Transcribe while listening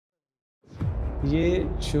ये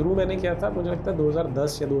शुरू मैंने किया था, मुझे लगता है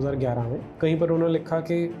 2010 या 2011 में। कहीं पर उन्होंने लिखा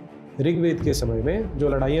कि ऋग्वेद के समय में जो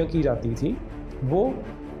लड़ाइयाँ की जाती थी वो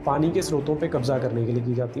पानी के स्रोतों पे कब्जा करने के लिए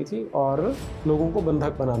की जाती थी और लोगों को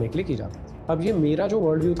बंधक बनाने के लिए की जाती थी। अब ये मेरा जो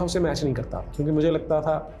वर्ल्ड व्यू था उसे मैच नहीं करता, क्योंकि मुझे लगता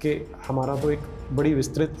था कि हमारा तो एक बड़ी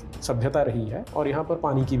विस्तृत सभ्यता रही है और यहाँ पर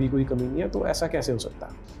पानी की भी कोई कमी नहीं है, तो ऐसा कैसे हो सकता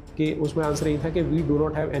है कि उसमें आंसर यही था कि we do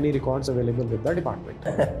not have any records available with the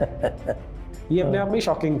department. ये अपने आप में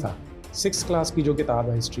शॉकिंग था। 6th क्लास की जो किताब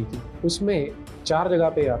है हिस्ट्री की, उसमें 4 जगह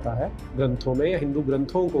पे आता है ग्रंथों में या हिंदू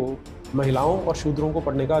ग्रंथों को महिलाओं और शूद्रों को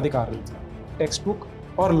पढ़ने का अधिकार नहीं था। टेक्स्ट बुक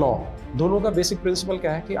और लॉ दोनों का बेसिक प्रिंसिपल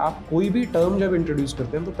क्या है कि आप कोई भी टर्म जब इंट्रोड्यूस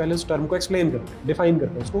करते हैं तो पहले उस टर्म को एक्सप्लेन करते हैं, डिफाइन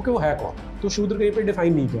करते हैं उसको कि वो है कौन। तो शूद्र कहीं पे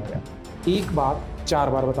डिफाइन नहीं किया गया। एक बात 4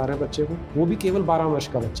 बार बता रहे हैं बच्चे को, वो भी केवल 12 वर्ष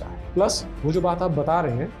का बच्चा है। प्लस वो जो बात आप बता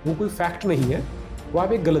रहे हैं वो कोई फैक्ट नहीं है, वो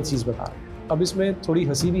आप एक गलत चीज़ बता रहे हैं। अब इसमें थोड़ी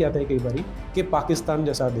हंसी भी आता है कई बारी कि पाकिस्तान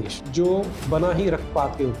जैसा देश जो बना ही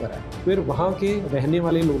रक्तपात के ऊपर है, फिर वहाँ के रहने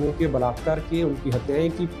वाले लोगों के बलात्कार किए, उनकी हत्याएं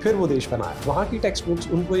की, फिर वो देश बना है। वहाँ की टेक्स्ट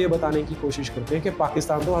बुक्स उनको ये बताने की कोशिश करते हैं कि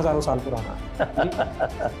पाकिस्तान तो हज़ारों साल पुराना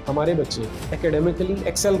है। हमारे बच्चे एकेडमिकली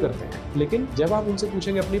एक्सेल करते हैं, लेकिन जब आप उनसे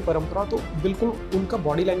पूछेंगे अपनी परंपरा तो बिल्कुल उनका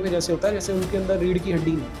बॉडी लैंग्वेज ऐसे होता है जैसे उनके अंदर रीढ़ की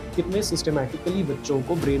हड्डी नहीं। कितने सिस्टमैटिकली बच्चों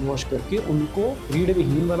को ब्रेन वॉश करके उनको रीढ़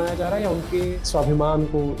विहीन बनाया जा रहा है या उनके स्वाभिमान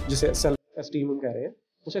को, जिसे सेल्फ एस्टीम हम कह रहे हैं,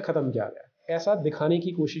 उसे खत्म किया गया है। ऐसा दिखाने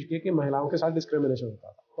की कोशिश की कि महिलाओं के साथ डिस्क्रिमिनेशन होता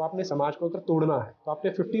था। तो आपने समाज को अगर तोड़ना है तो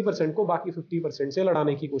आपने 50% को बाकी 50% से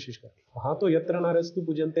लड़ाने की कोशिश करी। वहां तो यत्र नारस्तु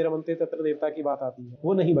पूजन्ते रमन्ते तत्र देवता की बात आती है,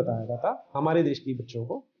 वो नहीं बताया जाता हमारे देश की बच्चों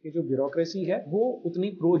को कि जो ब्यूरोक्रेसी है वो उतनी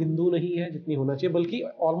प्रो हिंदू नहीं है जितनी होना चाहिए, बल्कि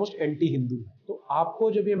ऑलमोस्ट एंटी हिंदू है। तो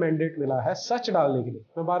आपको जब ये मैंडेट मिला है सच डालने के लिए,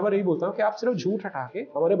 मैं बार बार यही बोलता हूँ कि आप सिर्फ झूठ हटा के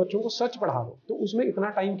हमारे बच्चों को सच पढ़ा दो, तो उसमें इतना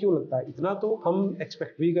टाइम क्यों लगता है? इतना तो हम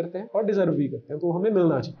एक्सपेक्ट भी करते हैं और डिजर्व भी करते हैं, तो हमें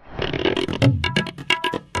मिलना चाहिए।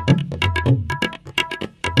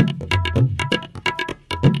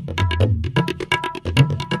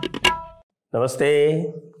 नमस्ते,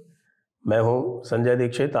 मैं हूं संजय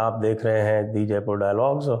दीक्षित। आप देख रहे हैं दी जयपुर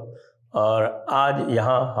डायलॉग्स और आज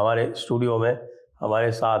यहाँ हमारे स्टूडियो में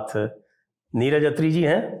हमारे साथ नीरज अत्री जी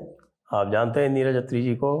हैं। आप जानते हैं नीरज अत्री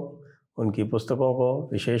जी को, उनकी पुस्तकों को,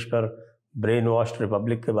 विशेषकर ब्रेन वॉश्ड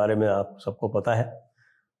रिपब्लिक के बारे में आप सबको पता है।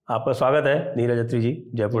 आपका स्वागत है नीरज अत्री जी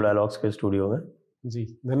जयपुर डायलॉग्स के स्टूडियो में। जी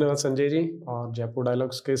धन्यवाद संजय जी, और जयपुर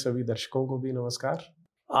डायलॉग्स के सभी दर्शकों को भी नमस्कार।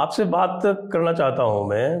 आपसे बात करना चाहता हूँ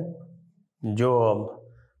मैं, जो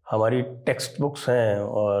हमारी टेक्स्ट बुक्स हैं,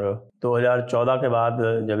 और 2014 के बाद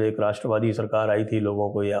जब एक राष्ट्रवादी सरकार आई थी, लोगों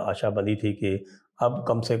को यह आशा बंधी थी कि अब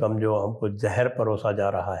कम से कम जो हमको जहर परोसा जा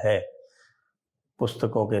रहा है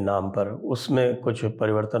पुस्तकों के नाम पर, उसमें कुछ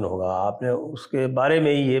परिवर्तन होगा। आपने उसके बारे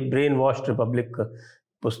में ही ये ब्रेन वॉश्ड रिपब्लिक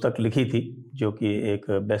पुस्तक लिखी थी, जो कि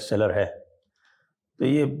एक बेस्ट सेलर है। तो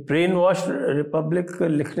ये ब्रेन वॉश्ड रिपब्लिक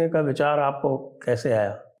लिखने का विचार आपको कैसे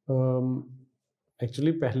आया?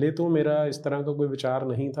 एक्चुअली पहले तो मेरा इस तरह का कोई विचार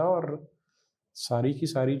नहीं था, और सारी की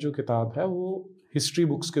सारी जो किताब है वो हिस्ट्री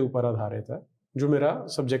बुक्स के ऊपर आधारित है, जो मेरा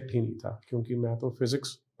सब्जेक्ट ही नहीं था, क्योंकि मैं तो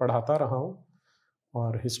फिज़िक्स पढ़ाता रहा हूँ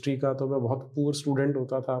और हिस्ट्री का तो मैं बहुत पुअर स्टूडेंट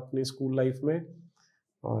होता था अपनी स्कूल लाइफ में,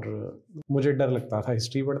 और मुझे डर लगता था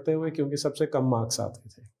हिस्ट्री पढ़ते हुए क्योंकि सबसे कम मार्क्स आते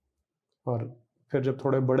थे। और फिर जब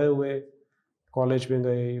थोड़े बड़े हुए, कॉलेज में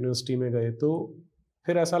गए, यूनिवर्सिटी में गए, तो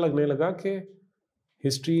फिर ऐसा लगने लगा कि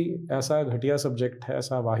हिस्ट्री ऐसा घटिया सब्जेक्ट है,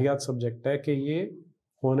 ऐसा वाहियात सब्जेक्ट है कि ये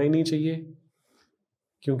होना ही नहीं चाहिए,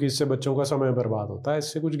 क्योंकि इससे बच्चों का समय बर्बाद होता है,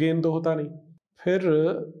 इससे कुछ गेन तो होता नहीं। फिर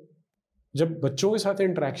जब बच्चों के साथ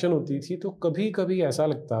इंटरेक्शन होती थी तो कभी कभी ऐसा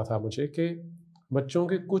लगता था मुझे कि बच्चों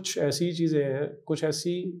के कुछ ऐसी चीज़ें हैं, कुछ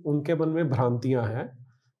ऐसी उनके मन में भ्रांतियाँ हैं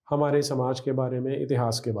हमारे समाज के बारे में,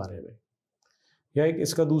 इतिहास के बारे में। या एक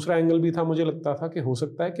इसका दूसरा एंगल भी था, मुझे लगता था कि हो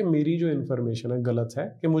सकता है कि मेरी जो इन्फॉर्मेशन है गलत है,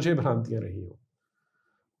 कि मुझे भ्रांतियाँ रही हो।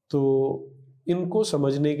 तो इनको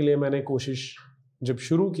समझने के लिए मैंने कोशिश जब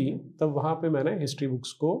शुरू की, तब वहाँ पे मैंने हिस्ट्री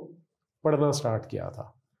बुक्स को पढ़ना स्टार्ट किया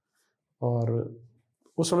था। और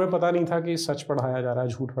उस समय पता नहीं था कि सच पढ़ाया जा रहा है,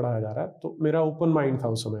 झूठ पढ़ाया जा रहा है, तो मेरा ओपन माइंड था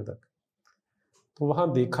उस समय तक। तो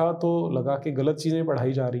वहाँ देखा तो लगा कि गलत चीज़ें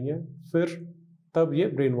पढ़ाई जा रही हैं। फिर तब ये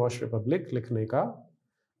ब्रेन वॉश रिपब्लिक लिखने का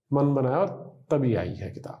मन बनाया और तभी आई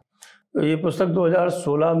है किताब। तो ये पुस्तक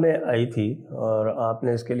 2016 में आई थी और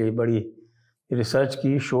आपने इसके लिए बड़ी रिसर्च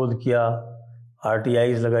की, शोध किया,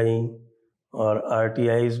 RTIs लगाई, और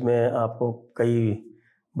RTIs में आपको कई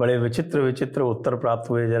बड़े विचित्र उत्तर प्राप्त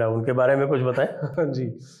हुए। जरा उनके बारे में कुछ बताएं। हाँ जी,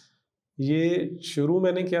 ये शुरू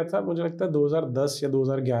मैंने किया था, मुझे लगता है 2010 या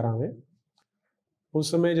 2011 में।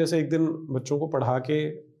 उस समय जैसे एक दिन बच्चों को पढ़ा के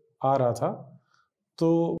आ रहा था,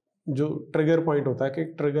 तो जो ट्रिगर पॉइंट होता है कि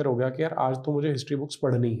ट्रिगर हो गया कि यार आज तो मुझे हिस्ट्री बुक्स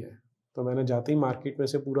पढ़नी है। तो मैंने जाते ही मार्केट में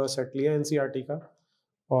से पूरा सेट लिया एनसीईआरटी का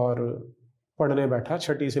और पढ़ने बैठा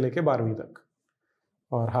 6ठी से लेके 12वीं तक।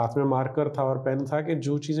 और हाथ में मार्कर था और पेन था कि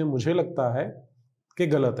जो चीज़ें मुझे लगता है कि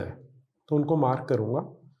गलत है तो उनको मार्क करूँगा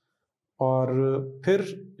और फिर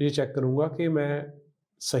ये चेक करूँगा कि मैं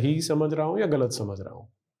सही समझ रहा हूँ या गलत समझ रहा हूँ।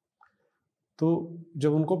 तो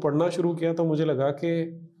जब उनको पढ़ना शुरू किया तो मुझे लगा कि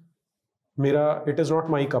मेरा it is not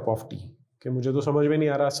my cup of tea, कि मुझे तो समझ में नहीं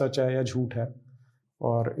आ रहा सच है या झूठ है।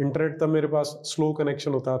 और इंटरनेट तब मेरे पास स्लो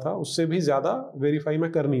कनेक्शन होता था, उससे भी ज़्यादा वेरीफाई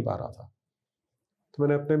मैं कर नहीं पा रहा था। तो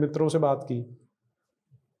मैंने अपने मित्रों से बात की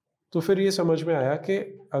तो फिर ये समझ में आया कि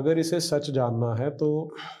अगर इसे सच जानना है तो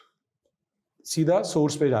सीधा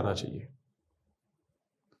सोर्स पे जाना चाहिए।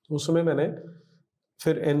 तो उस समय मैंने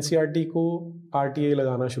फिर एनसीईआरटी को आरटीए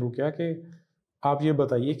लगाना शुरू किया कि आप ये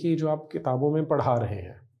बताइए कि जो आप किताबों में पढ़ा रहे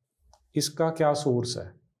हैं इसका क्या सोर्स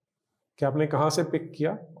है, कि आपने कहाँ से पिक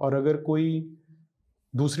किया, और अगर कोई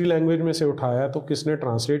दूसरी लैंग्वेज में से उठाया तो किसने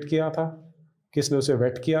ट्रांसलेट किया था, किसने उसे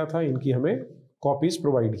वेट किया था, इनकी हमें कॉपीज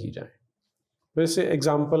प्रोवाइड की जाए। वैसे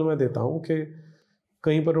एग्जाम्पल मैं देता हूँ कि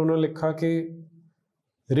कहीं पर उन्होंने लिखा कि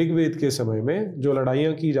ऋग्वेद के समय में जो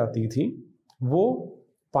लड़ाइयाँ की जाती थी वो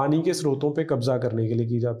पानी के स्रोतों पे कब्जा करने के लिए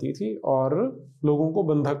की जाती थी और लोगों को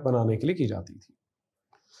बंधक बनाने के लिए की जाती थी।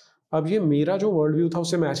 अब ये मेरा जो वर्ल्ड व्यू था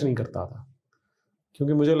उससे मैच नहीं करता था,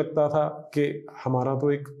 क्योंकि मुझे लगता था कि हमारा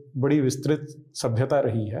तो एक बड़ी विस्तृत सभ्यता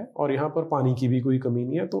रही है और यहाँ पर पानी की भी कोई कमी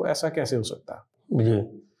नहीं है, तो ऐसा कैसे हो सकता है जी।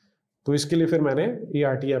 तो इसके लिए फिर मैंने ये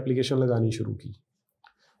आरटीए एप्लीकेशन लगानी शुरू की।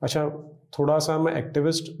 अच्छा, थोड़ा सा मैं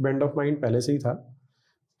एक्टिविस्ट बेंड ऑफ माइंड पहले से ही था,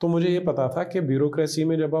 तो मुझे ये पता था कि ब्यूरोक्रेसी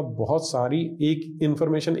में जब आप बहुत सारी एक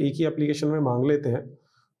इन्फॉर्मेशन एक ही एप्लीकेशन में मांग लेते हैं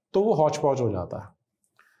तो वो हौच पौच हो जाता है।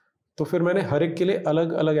 तो फिर मैंने हर एक के लिए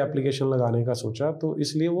अलग अलग एप्लीकेशन लगाने का सोचा, तो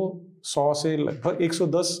इसलिए वो 100 से लगभग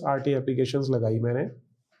 110 आरटीए एप्लीकेशंस लगाई मैंने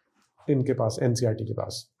इनके पास, एनसीईआरटी के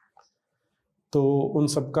पास। तो उन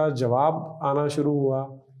सबका जवाब आना शुरू हुआ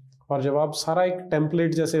और जवाब सारा एक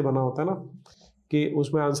टेम्पलेट जैसे बना होता है ना, कि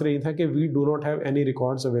उसमें आंसर यही था कि we do not have any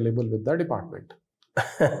records available with the department.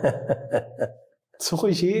 तो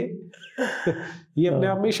ये अपने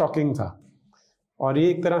आप में शॉकिंग था और ये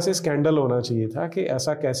एक तरह से स्कैंडल होना चाहिए था कि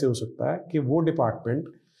ऐसा कैसे हो सकता है कि वो डिपार्टमेंट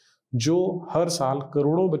जो हर साल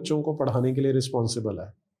करोड़ों बच्चों को पढ़ाने के लिए रिस्पॉन्सिबल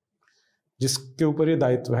है, जिसके ऊपर ये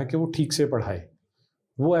दायित्व है कि वो ठीक से पढ़ाए,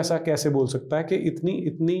 वो ऐसा कैसे बोल सकता है कि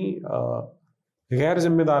इतनी गैर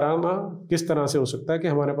जिम्मेदाराना किस तरह से हो सकता है कि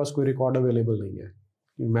हमारे पास कोई रिकॉर्ड अवेलेबल नहीं है।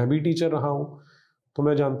 मैं भी टीचर रहा हूँ तो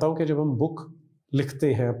मैं जानता हूँ कि जब हम बुक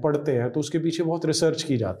लिखते हैं, पढ़ते हैं, तो उसके पीछे बहुत रिसर्च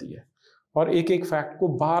की जाती है और एक एक फैक्ट को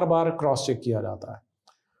बार बार क्रॉस चेक किया जाता है।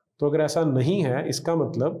 तो अगर ऐसा नहीं है, इसका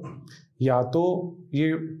मतलब या तो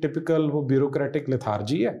ये टिपिकल वो ब्यूरोक्रेटिक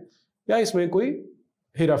लेथार्जी है या इसमें कोई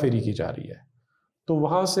हेराफेरी की जा रही है। तो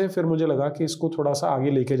वहाँ से फिर मुझे लगा कि इसको थोड़ा सा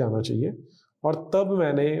आगे लेके जाना चाहिए और तब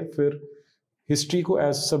मैंने फिर हिस्ट्री को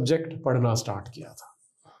एज सब्जेक्ट पढ़ना स्टार्ट किया था।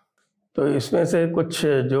 तो इसमें से कुछ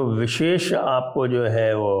जो विशेष आपको जो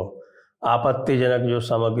है वो आपत्तिजनक जो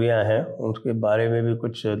सामग्रियां हैं उनके बारे में भी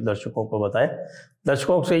कुछ दर्शकों को बताएं।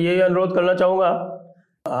 दर्शकों से यही अनुरोध करना चाहूँगा,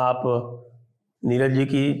 आप नीरज जी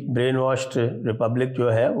की ब्रेन वॉश्ड रिपब्लिक जो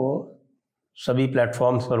है वो सभी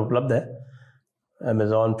प्लेटफॉर्म्स पर उपलब्ध है,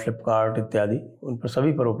 अमेज़ॉन, फ्लिपकार्ट इत्यादि, उन पर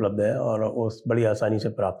सभी पर उपलब्ध है और वो बड़ी आसानी से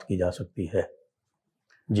प्राप्त की जा सकती है।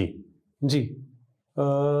 जी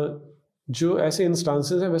जो ऐसे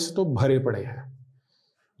इंस्टांसेस हैं वैसे तो भरे पड़े हैं।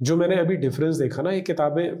 जो मैंने अभी डिफरेंस देखा ना, ये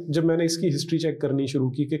किताबें जब मैंने इसकी हिस्ट्री चेक करनी शुरू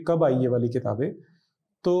की कि कब आई ये वाली किताबें,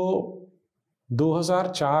 तो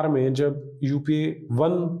 2004 में जब यूपीए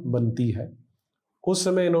 1 बनती है उस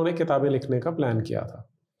समय इन्होंने किताबें लिखने का प्लान किया था।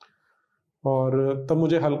 और तब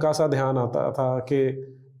मुझे हल्का सा ध्यान आता था कि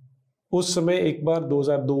उस समय एक बार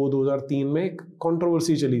 2002-2003 में एक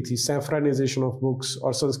कंट्रोवर्सी चली थी, सैफ्रानाइजेशन ऑफ बुक्स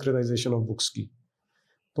और संस्कृताइजेशन ऑफ बुक्स की।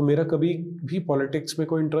 तो मेरा कभी भी पॉलिटिक्स में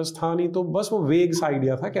कोई इंटरेस्ट था नहीं, तो बस वो वेग सा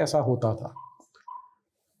आइडिया था कि ऐसा होता था।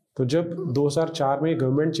 तो जब 2004 में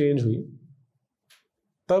गवर्नमेंट चेंज हुई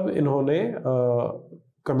तब इन्होंने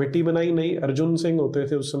कमेटी बनाई नई, अर्जुन सिंह होते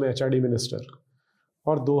थे उस समय एचआरडी मिनिस्टर,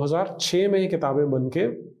 और 2006 में ये किताबें बन के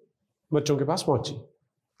बच्चों के पास पहुंची।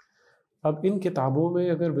 अब इन किताबों में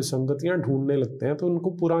अगर विसंगतियां ढूंढने लगते हैं तो उनको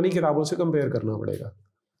पुरानी किताबों से कंपेयर करना पड़ेगा।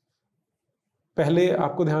 पहले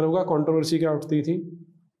आपको ध्यान होगा कंट्रोवर्सी क्या उठती थी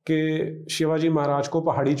कि शिवाजी महाराज को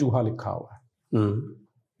पहाड़ी चूहा लिखा हुआ है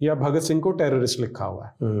या भगत सिंह को टेररिस्ट लिखा हुआ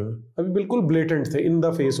है। अभी बिल्कुल ब्लेटेंट थे, इन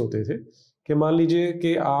द फेस होते थे कि मान लीजिए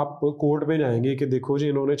कि आप कोर्ट में जाएंगे कि देखो जी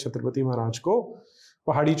इन्होंने छत्रपति महाराज को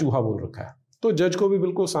पहाड़ी चूहा बोल रखा है, तो जज को भी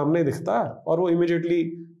बिल्कुल सामने दिखता है और वो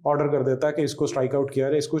इमीडिएटली ऑर्डर कर देता है कि इसको स्ट्राइक आउट किया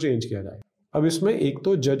जाए, इसको चेंज किया जाए। अब इसमें एक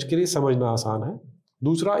तो जज के लिए समझना आसान है,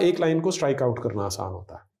 दूसरा एक लाइन को स्ट्राइक आउट करना आसान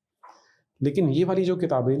होता है। लेकिन ये वाली जो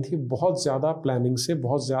किताबें थी बहुत ज़्यादा प्लानिंग से,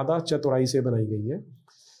 बहुत ज़्यादा चतुराई से बनाई गई हैं।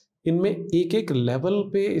 इनमें एक एक लेवल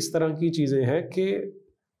पे इस तरह की चीज़ें हैं कि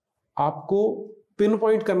आपको पिन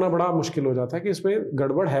पॉइंट करना बड़ा मुश्किल हो जाता है कि इसमें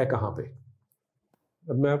गड़बड़ है कहाँ पे।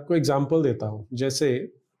 अब मैं आपको एग्जांपल देता हूँ, जैसे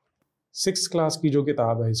 6th क्लास की जो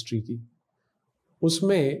किताब है हिस्ट्री की,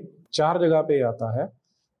 उसमें 4 जगह पे आता है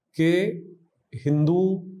कि हिंदू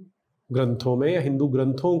ग्रंथों में या हिंदू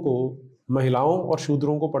ग्रंथों को महिलाओं और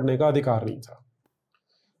शूद्रों को पढ़ने का अधिकार नहीं था।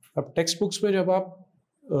 अब टेक्स्ट बुक्स में जब आप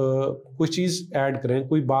कोई चीज़ ऐड करें,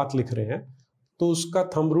 कोई बात लिख रहे हैं, तो उसका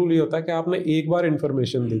थंब रूल ये होता है कि आपने एक बार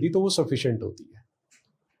इंफॉर्मेशन दे दी तो वो सफिशिएंट होती है।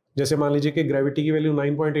 जैसे मान लीजिए कि ग्रेविटी की वैल्यू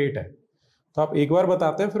 9.8 है, तो आप एक बार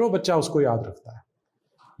बताते हैं, फिर वो बच्चा उसको याद रखता है।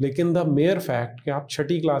 लेकिन द मेयर फैक्ट कि आप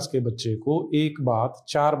 6ठी क्लास के बच्चे को एक बात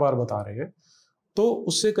 4 बार बता रहे हैं, तो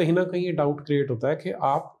उससे कहीं ना कहीं ये डाउट क्रिएट होता है कि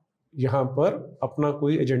आप यहाँ पर अपना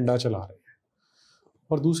कोई एजेंडा चला रहे हैं।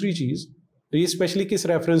 और दूसरी चीज़, ये स्पेशली किस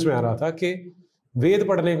रेफरेंस में आ रहा था कि वेद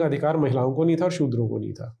पढ़ने का अधिकार महिलाओं को नहीं था और शूद्रों को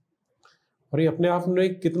नहीं था। और ये अपने आप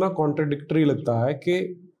में कितना कॉन्ट्रडिक्टरी लगता है कि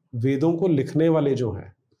वेदों को लिखने वाले जो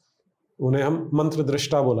हैं, उन्हें हम मंत्र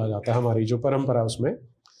दृष्टा बोला जाता है, हमारी जो परंपरा उसमें,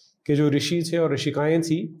 कि जो ऋषि थे और ऋषिकाएं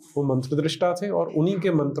थी वो मंत्र दृष्टा थे, और उन्हीं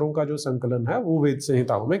के मंत्रों का जो संकलन है वो वेद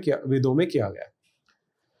संहिताओं में वेदों में किया गया है।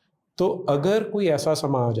 तो अगर कोई ऐसा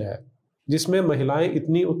समाज है जिसमें महिलाएं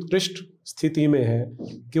इतनी उत्कृष्ट स्थिति में है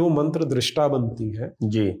कि वो मंत्र दृष्टा बनती हैं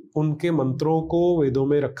जी, उनके मंत्रों को वेदों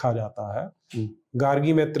में रखा जाता है।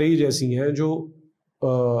 गार्गी मैत्रेयी जैसी हैं जो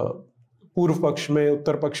पूर्व पक्ष में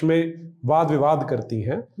उत्तर पक्ष में वाद विवाद करती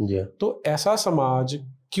हैं, तो ऐसा समाज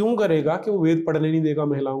क्यों करेगा कि वो वेद पढ़ने नहीं देगा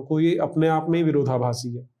महिलाओं को? ये अपने आप में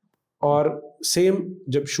विरोधाभासी है। और सेम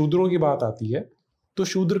जब शूद्रों की बात आती है तो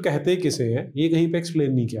शूद्र कहते किसे हैं ये कहीं पे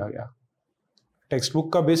एक्सप्लेन नहीं किया गया। टेक्स्ट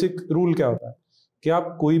बुक का बेसिक रूल क्या होता है कि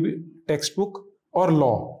आप कोई भी टेक्स्ट बुक और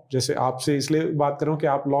लॉ, जैसे आपसे इसलिए बात कर रहा हूं कि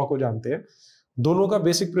आप लॉ को जानते हैं, दोनों का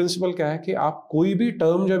बेसिक प्रिंसिपल क्या है कि आप कोई भी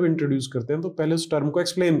टर्म जब इंट्रोड्यूस करते हैं तो पहले उस टर्म को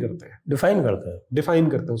एक्सप्लेन करते हैं, डिफाइन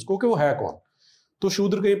करते हैं उसको कि वो है कौन। तो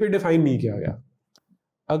शूद्र कहीं पे डिफाइन नहीं किया गया।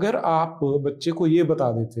 अगर आप बच्चे को ये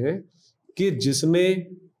बता देते हैं कि जिसने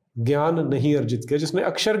ज्ञान नहीं अर्जित किया, जिसने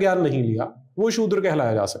अक्षर ज्ञान नहीं लिया, वो शूद्र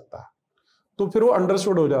कहलाया जा सकता है, तो फिर वो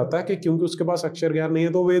अंडरस्टूड हो जाता है कि क्योंकि उसके पास अक्षर ज्ञान नहीं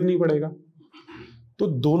है तो वेद नहीं पढ़ेगा। तो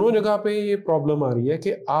दोनों जगह पे ये प्रॉब्लम आ रही है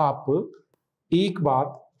कि आप एक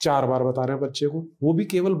बात 4 बार बता रहे हैं बच्चे को, वो भी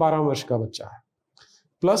केवल 12 वर्ष का बच्चा है,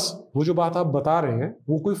 प्लस वो जो बात आप बता रहे हैं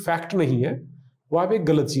वो कोई फैक्ट नहीं है, वो आप एक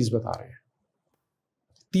गलत चीज बता रहे हैं।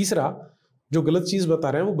 तीसरा, जो गलत चीज बता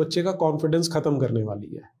रहे हैं वो बच्चे का कॉन्फिडेंस खत्म करने वाली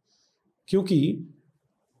है, क्योंकि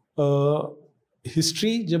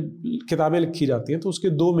हिस्ट्री जब किताबें लिखी जाती हैं तो उसके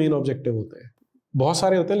 2 मेन ऑब्जेक्टिव होते हैं। बहुत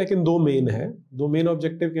सारे होते हैं लेकिन 2 मेन है। 2 मेन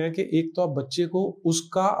ऑब्जेक्टिव क्या है कि एक तो आप बच्चे को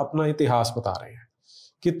उसका अपना इतिहास बता रहे हैं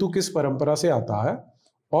कि तू किस परंपरा से आता है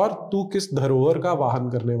और तू किस धरोहर का वाहन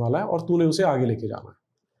करने वाला है और तूने उसे आगे लेके जाना है।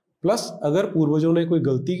 प्लस अगर पूर्वजों ने कोई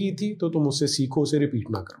गलती की थी तो तुम उससे सीखो, उसे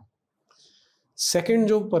रिपीट ना करो। सेकंड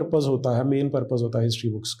जो पर्पस होता है, मेन पर्पस होता है हिस्ट्री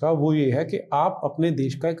बुक्स का, वो ये है कि आप अपने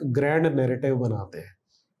देश का एक ग्रैंड नैरेटिव बनाते हैं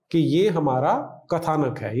कि ये हमारा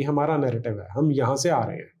कथानक है, ये हमारा नैरेटिव है, हम यहाँ से आ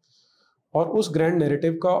रहे हैं। और उस ग्रैंड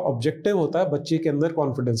नैरेटिव का ऑब्जेक्टिव होता है बच्चे के अंदर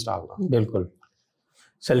कॉन्फिडेंस डालना, बिल्कुल,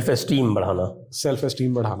 सेल्फ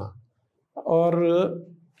एस्टीम बढ़ाना। और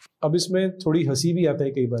अब इसमें थोड़ी हंसी भी आता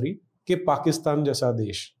है कई बारी कि पाकिस्तान जैसा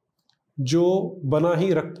देश जो बना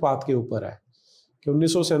ही रक्तपात के ऊपर है, कि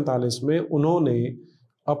 1947 में उन्होंने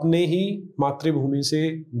अपने ही मातृभूमि से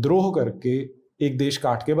द्रोह करके एक देश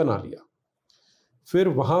काट के बना लिया, फिर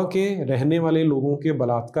वहाँ के रहने वाले लोगों के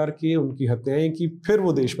बलात्कार किए, उनकी हत्याएं की, फिर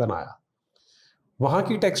वो देश बनाया। वहाँ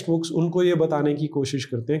की टेक्स्ट बुक्स उनको ये बताने की कोशिश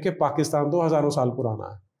करते हैं कि पाकिस्तान तो हजारों साल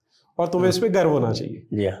पुराना है और तुम्हें इस पर गर्व होना चाहिए।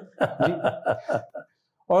 जी।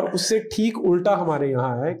 और उससे ठीक उल्टा हमारे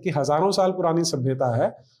यहाँ है कि हजारों साल पुरानी सभ्यता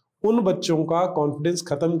है, उन बच्चों का कॉन्फिडेंस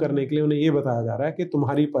खत्म करने के लिए उन्हें ये बताया जा रहा है कि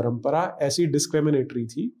तुम्हारी परंपरा ऐसी डिस्क्रिमिनेटरी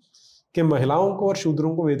थी कि महिलाओं को और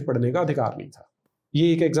शूद्रों को वेद पढ़ने का अधिकार नहीं था।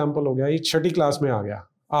 ये एक एग्जाम्पल हो गया, ये 6ठी क्लास में आ गया।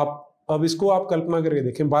 आप अब इसको आप कल्पना करके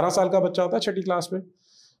देखें, 12 साल का बच्चा होता है 6ठी क्लास में,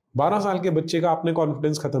 12 साल के बच्चे का आपने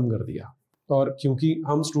कॉन्फिडेंस खत्म कर दिया। और क्योंकि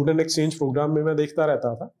हम स्टूडेंट एक्सचेंज प्रोग्राम में मैं देखता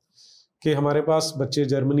रहता था कि हमारे पास बच्चे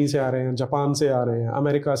जर्मनी से आ रहे हैं, जापान से आ रहे हैं,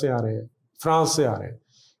 अमेरिका से आ रहे हैं, फ्रांस से आ रहे हैं।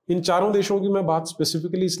 इन चारों देशों की मैं बात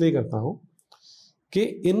स्पेसिफिकली इसलिए करता हूँ कि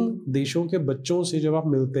इन देशों के बच्चों से जब आप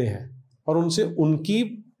मिलते हैं और उनसे उनकी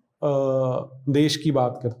देश की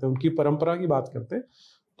बात करते हैं, उनकी परंपरा की बात करते हैं,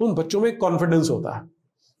 तो उन बच्चों में कॉन्फिडेंस होता है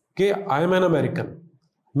कि आई एम एन अमेरिकन,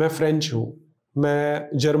 मैं फ्रेंच हूँ, मैं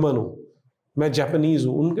जर्मन हूँ, मैं जापानीज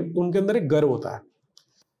हूँ। उनके अंदर एक गर्व होता है।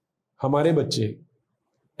 हमारे बच्चे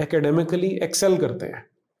एकेडमिकली एक्सेल करते हैं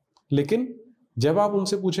लेकिन जब आप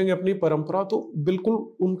उनसे पूछेंगे अपनी परंपरा तो बिल्कुल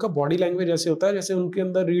उनका बॉडी लैंग्वेज ऐसे होता है जैसे उनके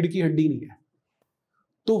अंदर रीढ़ की हड्डी नहीं है।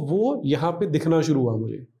 तो वो यहाँ पे दिखना शुरू हुआ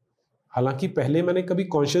मुझे। हालांकि पहले मैंने कभी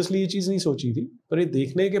कॉन्शियसली ये चीज़ नहीं सोची थी, पर ये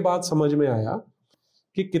देखने के बाद समझ में आया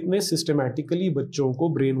कि कितने सिस्टमैटिकली बच्चों को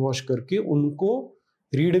ब्रेन वॉश करके उनको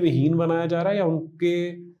रीढ़ विहीन बनाया जा रहा है, या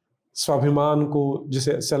उनके स्वाभिमान को,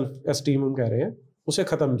 जिसे सेल्फ एस्टीम हम कह रहे हैं, उसे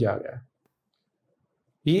खत्म किया गया है।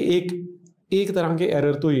 ये एक तरह के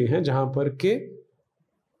एरर तो ये हैं जहां पर के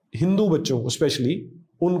हिंदू बच्चों को स्पेशली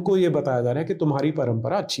उनको ये बताया जा रहा है कि तुम्हारी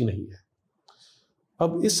परंपरा अच्छी नहीं है।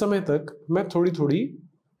 अब इस समय तक मैं थोड़ी थोड़ी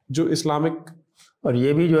जो इस्लामिक, और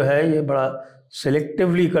ये भी जो है ये बड़ा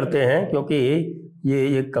सिलेक्टिवली करते हैं, क्योंकि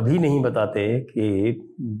ये कभी नहीं बताते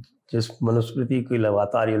कि जिस मनुस्मृति की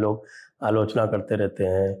लगातार ये लोग आलोचना करते रहते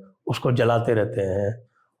हैं, उसको जलाते रहते हैं,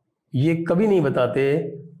 ये कभी नहीं बताते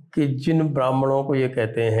कि जिन ब्राह्मणों को ये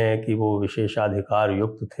कहते हैं कि वो विशेषाधिकार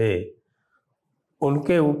युक्त थे,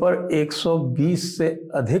 उनके ऊपर 120 से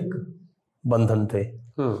अधिक बंधन थे,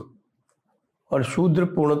 और शूद्र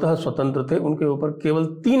पूर्णतः स्वतंत्र थे, उनके ऊपर केवल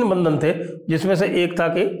 3 बंधन थे, जिसमें से एक था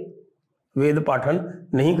कि वेद पाठन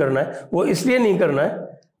नहीं करना है। वो इसलिए नहीं करना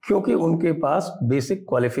है क्योंकि उनके पास बेसिक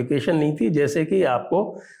क्वालिफिकेशन नहीं थी। जैसे कि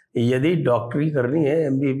आपको यदि डॉक्टरी करनी है,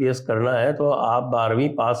 MBBS करना है, तो आप 12वीं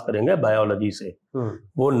पास करेंगे बायोलॉजी से,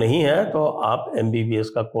 वो नहीं है तो आप MBBS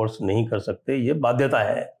का कोर्स नहीं कर सकते, ये बाध्यता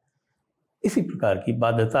है। इसी प्रकार की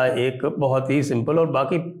बाध्यता एक बहुत ही सिंपल, और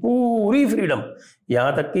बाकी पूरी फ्रीडम,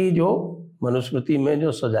 यहाँ तक कि जो मनुस्मृति में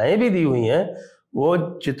जो सजाएं भी दी हुई हैं, वो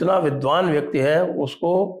जितना विद्वान व्यक्ति है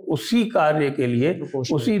उसको उसी कार्य के लिए,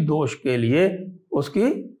 उसी दोष के लिए उसकी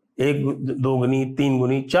 1 2 गुनी 3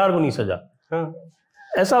 गुनी 4 गुनी सजा,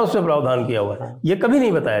 ऐसा उसमें प्रावधान किया हुआ है। ये कभी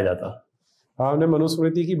नहीं बताया जाता। आपने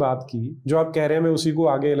मनुस्मृति की बात की, जो आप कह रहे हैं मैं उसी को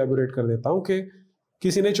आगे एलेबोरेट कर देता हूँ कि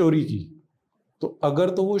किसी ने चोरी की, तो अगर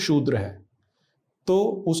तो वो शूद्र है तो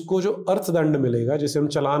उसको जो अर्थदंड मिलेगा, जिसे हम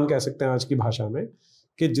चालान कह सकते हैं आज की भाषा में,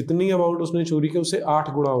 कि जितनी अमाउंट उसने चोरी की उससे 8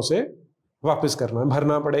 गुना उसे वापस करना,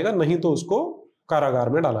 भरना पड़ेगा, नहीं तो उसको कारागार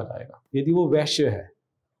में डाला जाएगा। यदि वो वैश्य है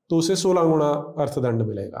तो उसे 16 गुना अर्थदंड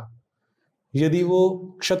मिलेगा। यदि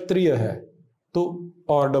वो क्षत्रिय है तो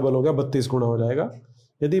और डबल हो गया, 32 गुना हो जाएगा।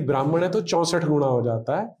 यदि ब्राह्मण है तो 64 गुना हो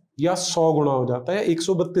जाता है, या 100 गुना हो जाता है, या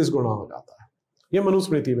 132 गुना हो जाता है। यह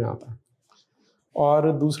मनुस्मृति में आता है।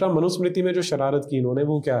 और दूसरा, मनुस्मृति में जो शरारत की इन्होंने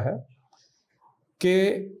वो क्या है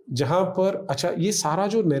कि जहां पर, अच्छा, ये सारा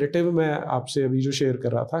जो नैरेटिव मैं आपसे अभी जो शेयर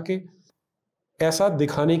कर रहा था कि ऐसा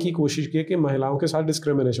दिखाने की कोशिश की कि महिलाओं के साथ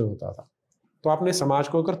डिस्क्रिमिनेशन होता था, तो आपने समाज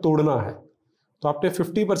को अगर तोड़ना है तो आपने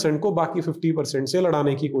 50% को बाकी 50% से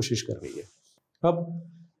लड़ाने की कोशिश कर रही है। अब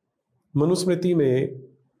मनुस्मृति में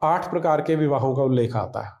 8 प्रकार के विवाहों का उल्लेख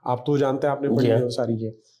आता है, आप तो जानते हैं, आपने पढ़ी है सारी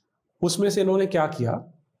चीजें। उसमें से इन्होंने क्या किया,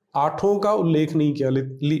 8 का उल्लेख नहीं किया,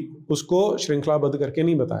 उसको श्रृंखलाबद्ध करके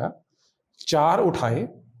नहीं बताया, 4 उठाए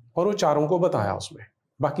और वो 4 को बताया उसमें,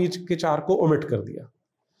 बाकी के 4 को ओमिट कर दिया।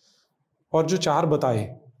 और जो 4 बताए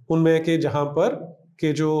उनमें के जहां पर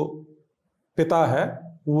के जो पिता है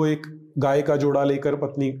वो एक गाय का जोड़ा लेकर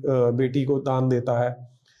पत्नी बेटी को दान देता है,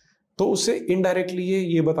 तो उससे इनडायरेक्टली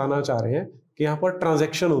ये बताना चाह रहे हैं कि यहाँ पर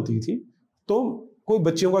ट्रांजैक्शन होती थी, तो कोई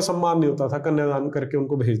बच्चियों का सम्मान नहीं होता था, कन्यादान करके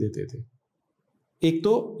उनको भेज देते थे। एक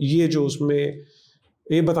तो ये जो उसमें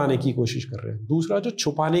ये बताने की कोशिश कर रहे हैं। दूसरा, जो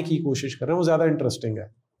छुपाने की कोशिश कर रहे हैं वो ज्यादा इंटरेस्टिंग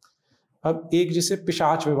है। अब एक जिसे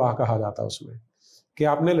पिशाच विवाह कहा जाता है, उसमें कि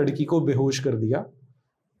आपने लड़की को बेहोश कर दिया,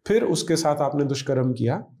 फिर उसके साथ आपने दुष्कर्म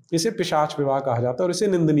किया, इसे पिशाच विवाह कहा जाता है और इसे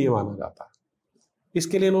निंदनीय माना जाता है।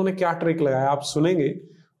 इसके लिए इन्होंने क्या ट्रिक लगाया, आप सुनेंगे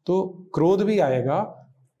तो क्रोध भी आएगा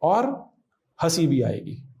और हंसी भी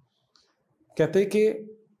आएगी। कहते कि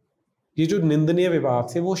ये जो निंदनीय विवाह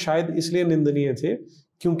थे वो शायद इसलिए निंदनीय थे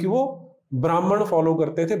क्योंकि वो ब्राह्मण फॉलो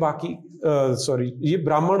करते थे, ये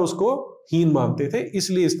ब्राह्मण उसको हीन मानते थे,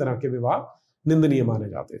 इसलिए इस तरह के विवाह निंदनीय माने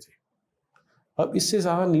जाते थे। अब इससे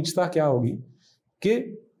ज्यादा नीचता क्या होगी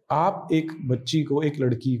कि आप एक बच्ची को, एक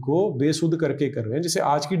लड़की को बेसुध करके कर रहे हैं, जैसे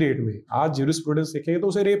आज की डेट में, आज ज्यूरिस्प्रूडेंस देखेंगे तो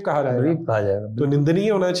उसे रेप कहा जाएगा, तो निंदनीय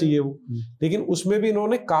होना चाहिए वो। लेकिन उसमें भी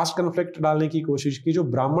इन्होंने कास्ट कन्फ्लिक्ट डालने की कोशिश की, जो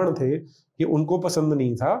ब्राह्मण थे ये उनको पसंद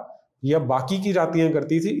नहीं था या बाकी की जातियां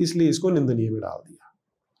करती थी, इसलिए इसको निंदनीय में डाल दिया।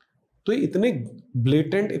 तो इतने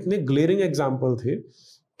ब्लेटेंट, इतने ग्लेरिंग एग्जाम्पल थे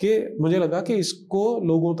कि मुझे लगा कि इसको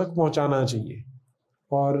लोगों तक पहुंचाना चाहिए।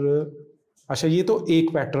 और अच्छा, ये तो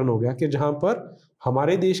एक पैटर्न हो गया कि जहां पर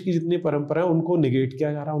हमारे देश की जितनी परंपरा है उनको निगेट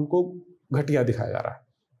किया जा रहा है, उनको घटिया दिखाया जा रहा है।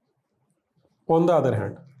 ऑन द अदर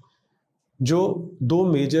हैंड, जो 2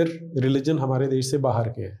 मेजर रिलीजन हमारे देश से बाहर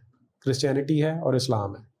के हैं, क्रिश्चियनिटी है और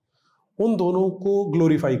इस्लाम है, उन दोनों को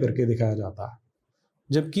ग्लोरीफाई करके दिखाया जाता है,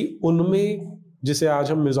 जबकि उनमें जिसे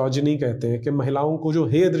आज हम मिजोजिनी कहते हैं, कि महिलाओं को जो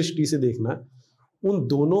हेय दृष्टि से देखना है, उन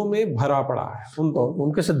दोनों में भरा पड़ा है।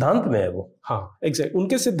 उनके सिद्धांत में है वो। हाँ एग्जैक्ट,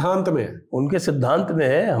 उनके सिद्धांत में है, उनके सिद्धांत में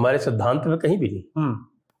है, हमारे सिद्धांत में कहीं भी नहीं।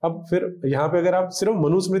 अब फिर यहाँ पे अगर आप सिर्फ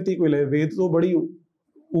मनुस्मृति को ले, वेद तो बड़ी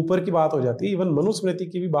ऊपर की बात हो जाती है, इवन मनुस्मृति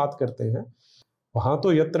की भी बात करते हैं, वहां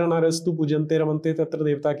तो यत्र नारस्तु पूजन्ते रमन्ते तत्र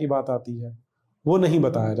देवता की बात आती है, वो नहीं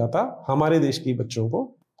बताया जाता हमारे देश की बच्चों को।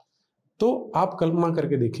 तो आप कल्पना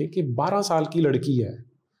करके देखें कि 12 साल की लड़की है,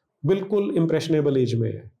 बिल्कुल इंप्रेशनेबल एज में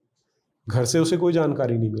है, घर से उसे कोई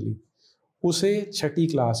जानकारी नहीं मिली, उसे 6ठी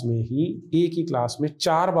क्लास में ही एक ही क्लास में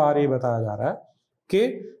 4 बार ये बताया जा रहा है कि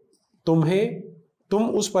तुम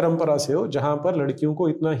उस परंपरा से हो जहां पर लड़कियों को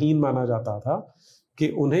इतना हीन माना जाता था कि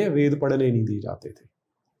उन्हें वेद पढ़ने नहीं दिए जाते थे।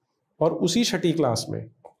 और उसी 6ठी क्लास में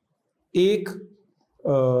एक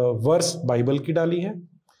वर्स बाइबल की डाली है,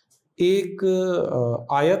 एक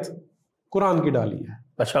आयत कुरान की डाली है।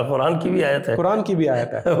 अच्छा, कुरान की भी आयत है? कुरान की भी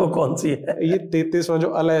आयत है। वो कौन सी है? ये 33वां जो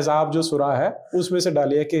अल-अहज़ाब जो सूरा है उसमें से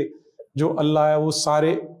डाली है कि जो अल्लाह है वो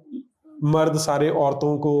सारे मर्द सारे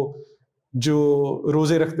औरतों को, जो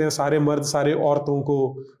रोजे रखते हैं सारे मर्द सारे औरतों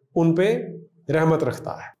को, उन पे रहमत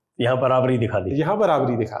रखता है। यहाँ बराबरी दिखा दी, यहाँ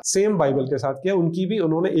बराबरी दिखा, सेम बाइबल के साथ किया। उनकी भी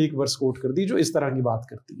उन्होंने एक वर्स कोट कर दी जो इस तरह की बात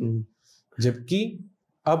करती है। जबकि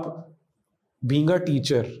अब being a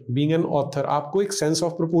teacher, being an author, आपको एक सेंस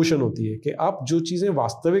ऑफ प्रोपोर्शन होती है कि आप जो चीजें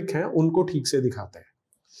वास्तविक हैं उनको ठीक से दिखाते हैं।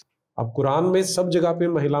 अब कुरान में सब जगह पे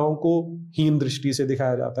महिलाओं को हीन दृष्टि से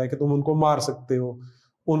दिखाया जाता है कि तुम उनको मार सकते हो,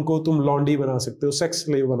 उनको तुम लॉन्डी बना सकते हो, सेक्स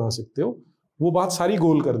स्लेव बना सकते हो, वो बात सारी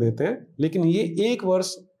गोल कर देते हैं। लेकिन ये एक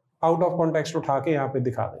वर्स आउट ऑफ कॉन्टेक्स्ट उठा के यहाँ पे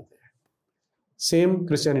दिखा देते हैं। सेम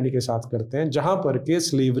क्रिश्चियनिटी के साथ करते हैं, जहां पर के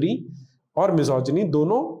स्लेवरी और मिजोजिनी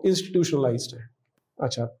दोनों इंस्टीट्यूशनलाइज्ड है।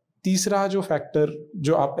 अच्छा, तीसरा जो फैक्टर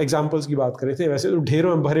जो आप एग्जाम्पल्स की बात कर रहे थे, वैसे तो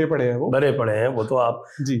ढेरों में भरे पड़े हैं, वो तो आप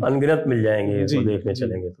अनगिनत मिल जाएंगे तो देखने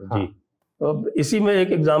चलेंगे तो। हाँ। तो इसी में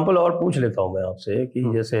एक एग्जाम्पल और पूछ लेता हूँ मैं आपसे कि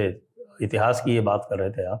जैसे इतिहास की ये बात कर रहे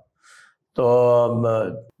थे आप,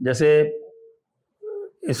 तो जैसे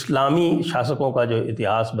इस्लामी शासकों का जो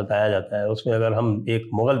इतिहास बताया जाता है उसमें अगर हम एक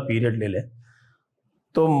मुग़ल पीरियड ले लें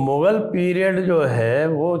तो मुग़ल पीरियड जो है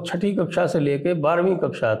वो 6ठी कक्षा से लेके 12वीं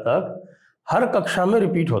कक्षा तक हर कक्षा में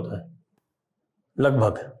रिपीट होता है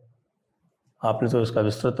लगभग। आपने तो इसका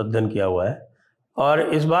विस्तृत अध्ययन किया हुआ है। और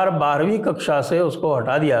इस बार 12वीं कक्षा से उसको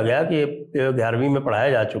हटा दिया गया कि 11वीं में पढ़ाया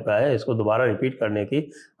जा चुका है, इसको दोबारा रिपीट करने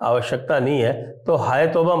की आवश्यकता नहीं है। तो हाय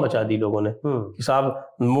तौबा मचा दी लोगों ने कि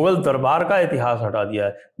साहब मुग़ल दरबार का इतिहास हटा दिया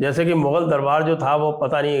है। जैसे कि मुग़ल दरबार जो था वो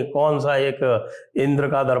पता नहीं कौन सा एक इंद्र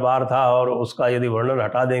का दरबार था, और उसका यदि वर्णन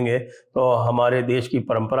हटा देंगे तो हमारे देश की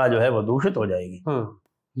परंपरा जो है वो दूषित हो जाएगी।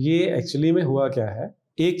 ये एक्चुअली में हुआ क्या है,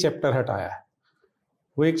 एक चैप्टर हटाया है।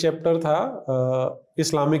 वो एक चैप्टर था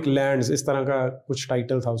इस्लामिक लैंड्स, इस तरह का कुछ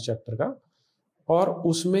टाइटल था उस चैप्टर का। और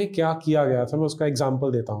उसमें क्या किया गया था, मैं उसका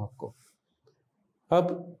एग्जांपल देता हूं आपको।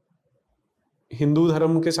 अब हिंदू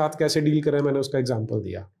धर्म के साथ कैसे डील करें, मैंने उसका एग्जांपल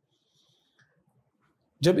दिया।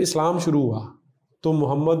 जब इस्लाम शुरू हुआ तो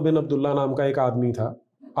मोहम्मद बिन अब्दुल्ला नाम का एक आदमी था,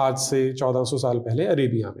 आज से 1400 साल पहले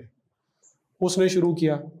अरेबिया में। उसने शुरू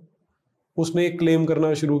किया, उसने एक क्लेम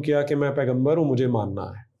करना शुरू किया कि मैं पैगंबर हूं, मुझे मानना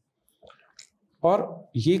है। और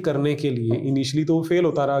ये करने के लिए इनिशियली तो वो फेल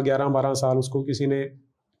होता रहा, 11-12 साल उसको किसी ने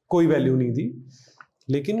कोई वैल्यू नहीं दी।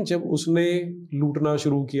 लेकिन जब उसने लूटना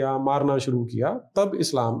शुरू किया, मारना शुरू किया, तब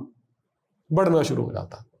इस्लाम बढ़ना शुरू हो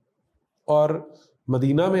जाता। और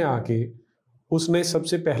मदीना में आके उसने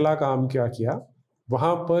सबसे पहला काम क्या किया,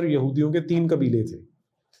 वहां पर यहूदियों के 3 कबीले थे,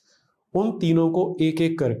 उन तीनों को एक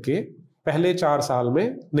एक करके पहले 4 साल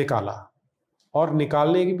में निकाला। और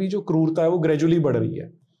निकालने की भी जो क्रूरता है वो ग्रेजुअली बढ़ रही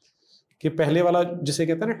है कि पहले वाला जिसे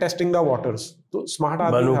कहते हैं ना टेस्टिंग द वाटर्स, तो स्मार्ट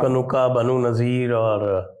आदमी बनु कनुका, बनु नजीर और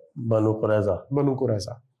बनु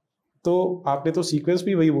कुरैजा। तो आपने तो सीक्वेंस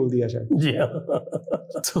भी वही बोल दिया शायद। जी हाँ।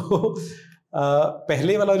 तो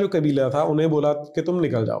पहले वाला जो कबीला था उन्हें बोला कि तुम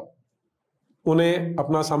निकल जाओ, उन्हें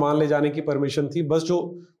अपना सामान ले जाने की परमिशन थी, बस जो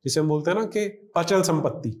जिसे हम बोलते हैं ना कि अचल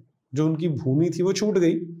संपत्ति, जो उनकी भूमि थी वो छूट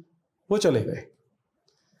गई, वो चले गए।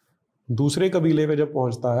 दूसरे कबीले पे जब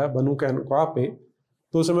पहुंचता है बनु कैनुका पे,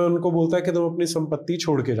 तो उस समय उनको बोलता है कि तुम अपनी संपत्ति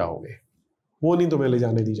छोड़ के जाओगे, वो नहीं तुम्हें ले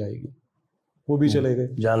जाने दी जाएगी। वो भी चले गए।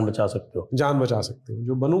 जान बचा सकते हो, जान बचा सकते हो।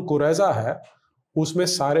 जो बनु कुरैजा है उसमें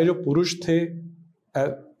सारे जो पुरुष थे,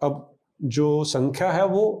 अब जो संख्या है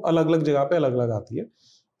वो अलग अलग जगह पे अलग अलग आती है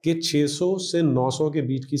कि 600 से 900 के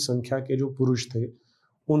बीच की संख्या के जो पुरुष थे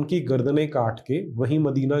उनकी गर्दनें काट के वहीं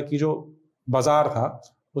मदीना की जो बाजार था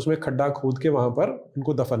उसमें खड्डा खोद के वहां पर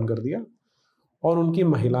उनको दफन कर दिया। और उनकी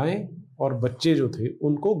महिलाएं और बच्चे जो थे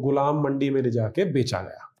उनको गुलाम मंडी में ले जाके बेचा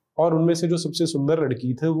गया। और उनमें से जो सबसे सुंदर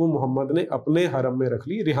लड़की थे वो मोहम्मद ने अपने हरम में रख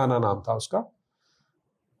ली, रिहाना नाम था उसका।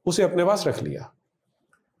 उसे अपने पास रख लिया।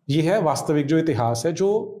 ये है वास्तविक जो इतिहास है,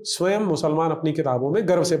 जो स्वयं मुसलमान अपनी किताबों में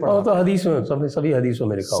गर्व से पढ़ा। तो हदीस में, सभी हदीसों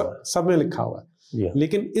में लिखा हुआ है, सब में लिखा हुआ है।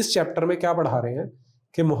 लेकिन इस चैप्टर में क्या पढ़ा रहे हैं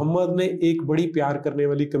कि मोहम्मद ने एक बड़ी प्यार करने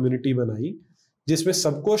वाली कम्युनिटी बनाई जिसमें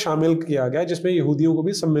सबको शामिल किया गया, जिसमें यहूदियों को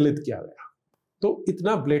भी सम्मिलित किया गया। तो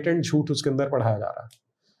इतना ब्लेटेंट झूठ उसके अंदर पढ़ाया जा रहा है।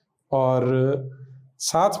 और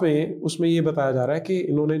साथ में उसमें ये बताया जा रहा है कि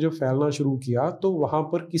इन्होंने जो फैलना शुरू किया तो वहां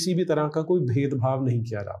पर किसी भी तरह का कोई भेदभाव नहीं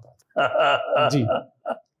किया जाता था। जी।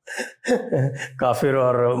 काफिर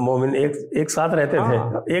और मोमिन एक साथ रहते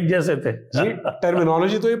थे, एक जैसे थे। ये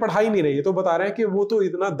टर्मिनोलॉजी तो ये पढ़ा ही नहीं रही, ये तो बता रहे हैं कि वो तो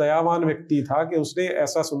इतना दयावान व्यक्ति था कि उसने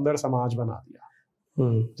ऐसा सुंदर समाज बना दिया,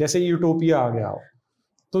 जैसे यूटोपिया आ गया हो।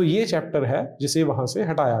 तो ये चैप्टर है जिसे वहां से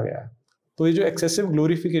हटाया गया है। तो ये जो एक्सेसिव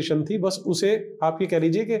ग्लोरिफिकेशन थी, बस उसे आप ये कह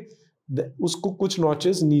लीजिए कि उसको कुछ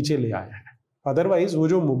नॉचेस नीचे ले आया है। अदरवाइज वो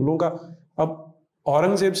जो मुगलों का, अब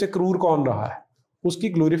औरंगजेब से क्रूर कौन रहा है, उसकी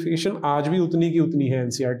ग्लोरिफिकेशन आज भी उतनी की उतनी है।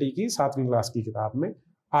 एनसीईआरटी की 7वीं क्लास की किताब में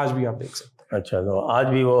आज भी आप देख सकते हैं। अच्छा, तो आज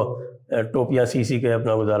भी वो टोपियां सीसी के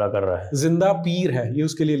अपना गुजारा कर रहा है। जिंदा पीर है, ये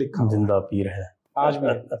उसके लिए लिखा, जिंदा पीर है, आज भी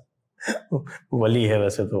है। वली है,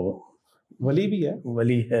 वैसे तो वली भी है,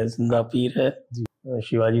 वली है, जिंदा पीर है जी।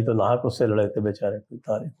 शिवाजी तो नाहक उससे लड़े थे बेचारे।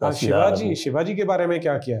 शिवाजी के बारे में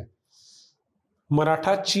क्या किया है,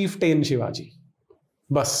 मराठा चीफटेन शिवाजी,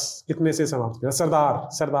 बस इतने से समाप्त किया।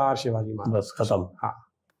 सरदार शिवाजी महाराज, बस खत्म। हाँ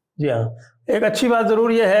जी हाँ। एक अच्छी बात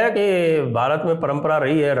जरूर यह है कि भारत में परंपरा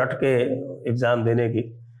रही है रट के एग्जाम देने की,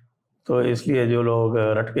 तो इसलिए जो लोग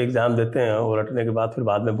रट के एग्जाम देते हैं वो रटने के बाद फिर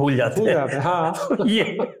बाद में भूल जाते हैं। हाँ। तो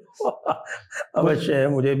ये अवश्य है।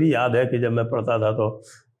 मुझे भी याद है कि जब मैं पढ़ता था तो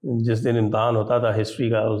जिस दिन इम्तहान होता था हिस्ट्री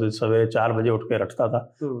का, उस दिन सवेरे 4 बजे उठ के रटता था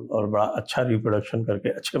और बड़ा अच्छा रिप्रोडक्शन करके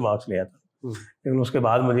अच्छे मार्क्स ले आता। लेकिन उसके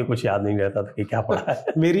बाद मुझे कुछ याद नहीं रहता था कि क्या पढ़ा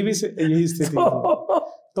है। मेरी भी यही स्थिति थी।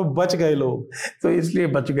 तो बच गए लोग, तो इसलिए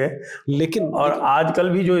बच गए। लेकिन आजकल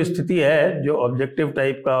भी जो स्थिति है, जो ऑब्जेक्टिव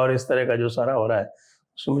टाइप का और इस तरह का जो सारा हो रहा है,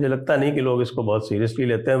 उसमें मुझे लगता नहीं कि लोग इसको बहुत सीरियसली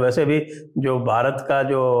लेते हैं। वैसे भी जो भारत का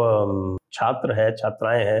जो छात्र है,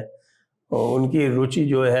 छात्राएं हैं, उनकी रुचि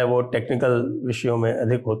जो है वो टेक्निकल विषयों में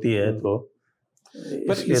अधिक होती है, तो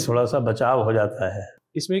इसलिए थोड़ा सा बचाव हो जाता है।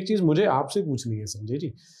 इसमें एक चीज मुझे आपसे पूछनी है संजय जी,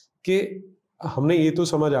 कि हमने ये तो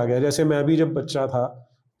समझ आ गया, जैसे मैं भी जब बच्चा था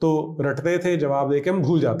तो रटते थे, जवाब देके हम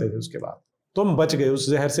भूल जाते थे, उसके बाद तो हम बच गए, उस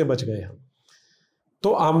जहर से बच गए हम।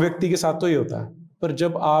 तो आम व्यक्ति के साथ तो ये होता है। पर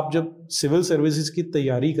जब सिविल सर्विसेज की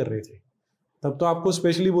तैयारी कर रहे थे, तब तो आपको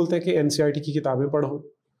स्पेशली बोलते हैं कि एनसीईआरटी की किताबें पढ़ो।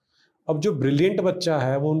 अब जो ब्रिलियंट बच्चा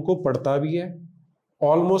है वो उनको पढ़ता भी है,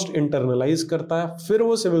 ऑलमोस्ट इंटरनलाइज करता है, फिर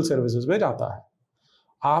वो सिविल सर्विसेज में जाता है।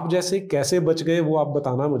 आप जैसे कैसे बच गए वो आप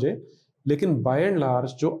बताना मुझे। लेकिन बाय एंड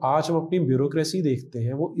लार्ज जो आज हम अपनी ब्यूरोक्रेसी देखते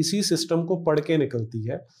हैं वो इसी सिस्टम को पढ़ के निकलती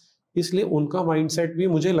है। इसलिए उनका माइंडसेट भी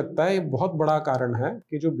मुझे लगता है बहुत बड़ा कारण है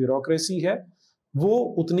कि जो ब्यूरोक्रेसी है वो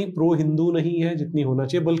उतनी प्रो हिंदू नहीं है जितनी होना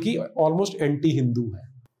चाहिए, बल्कि ऑलमोस्ट एंटी हिंदू है।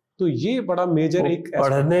 तो ये बड़ा मेजर एक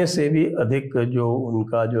पढ़ने से भी अधिक जो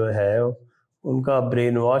उनका जो है उनका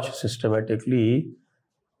ब्रेन वॉश सिस्टमेटिकली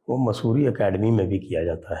वो मसूरी एकेडमी में भी किया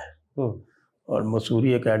जाता है। और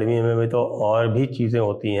मसूरी एकेडमी में भी तो और भी चीज़ें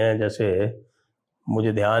होती हैं। जैसे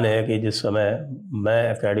मुझे ध्यान है कि जिस समय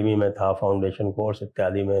मैं एकेडमी में था, फाउंडेशन कोर्स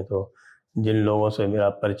इत्यादि में, तो जिन लोगों से मेरा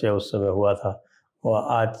परिचय उस समय हुआ था वो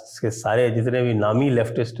आज के सारे जितने भी नामी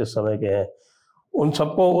लेफ्टिस्ट इस समय के हैं, उन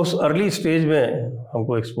सबको उस अर्ली स्टेज में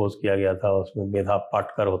हमको एक्सपोज किया गया था। उसमें मेधा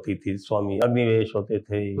पाटकर होती थी, स्वामी अग्निवेश होते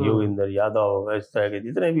थे, योगेंद्र यादव, इस तरह के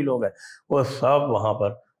जितने भी लोग हैं वो सब वहाँ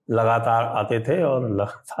पर लगातार आते थे और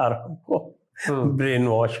लगातार हमको ब्रेन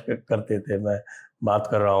वॉश करते थे। मैं बात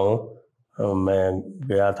कर रहा हूँ, मैं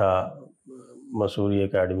गया था मसूरी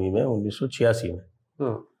एकेडमी में 1986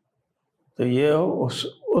 में। तो ये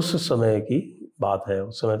उस समय की बात है।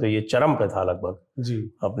 उस समय तो ये चरम पे था लगभग जी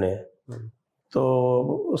अपने, तो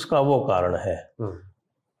उसका वो कारण है।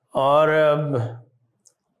 और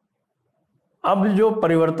अब जो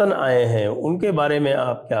परिवर्तन आए हैं उनके बारे में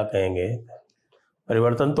आप क्या कहेंगे?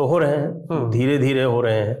 परिवर्तन तो हो रहे हैं, धीरे धीरे हो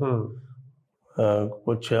रहे हैं।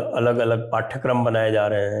 कुछ अलग अलग पाठ्यक्रम बनाए जा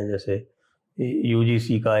रहे हैं, जैसे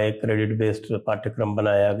यूजीसी का एक क्रेडिट बेस्ड पाठ्यक्रम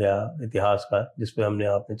बनाया गया इतिहास का, जिसपे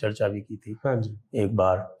आपने चर्चा भी की थी एक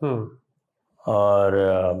बार। और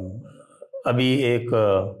अभी एक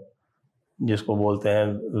जिसको बोलते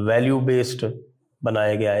हैं वैल्यू बेस्ड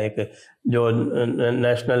बनाया गया, एक जो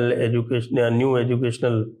national education new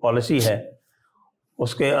educational policy है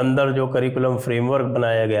उसके अंदर जो करिकुलम फ्रेमवर्क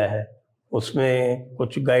बनाया गया है उसमें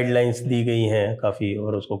कुछ गाइडलाइंस दी गई हैं काफ़ी,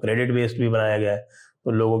 और उसको क्रेडिट बेस्ड भी बनाया गया है।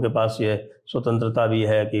 तो लोगों के पास ये स्वतंत्रता भी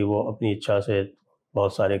है कि वो अपनी इच्छा से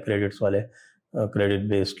बहुत सारे क्रेडिट्स वाले क्रेडिट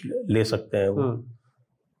बेस्ड ले सकते हैं वो।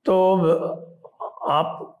 तो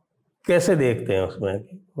आप कैसे देखते हैं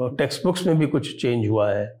उसमें? टेक्स्ट बुक्स में भी कुछ चेंज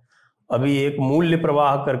हुआ है, अभी एक मूल्य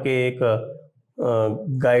प्रवाह करके एक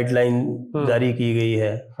गाइडलाइन जारी की गई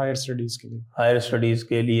है हायर स्टडीज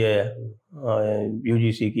के लिए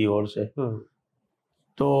यूजीसी की ओर से।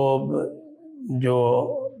 तो जो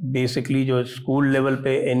बेसिकली जो स्कूल लेवल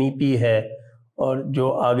पे एनईपी है और जो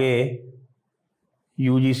आगे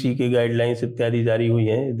यूजीसी की गाइडलाइंस इत्यादि जारी हुई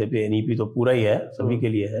हैं, देखिए एनईपी तो पूरा ही है, सभी के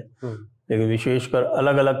लिए है, लेकिन विशेषकर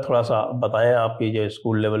अलग अलग थोड़ा सा बताएं आपकी जो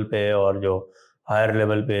स्कूल लेवल पे और जो हायर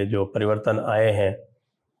लेवल पे जो परिवर्तन आए हैं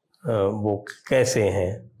वो कैसे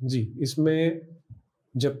हैं? जी, इसमें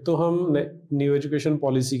जब तो हम न्यू एजुकेशन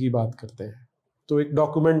पॉलिसी की बात करते हैं तो एक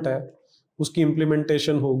डॉक्यूमेंट है, उसकी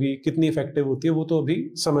इम्प्लीमेंटेशन होगी, कितनी इफेक्टिव होती है वो तो अभी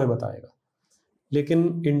समय बताएगा,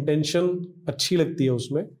 लेकिन इंटेंशन अच्छी लगती है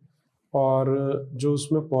उसमें। और जो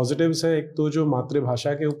उसमें पॉजिटिव्स है, एक तो जो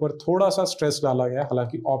मातृभाषा के ऊपर थोड़ा सा स्ट्रेस डाला गया,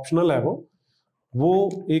 हालांकि ऑप्शनल है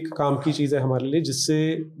वो एक काम की चीज़ है हमारे लिए,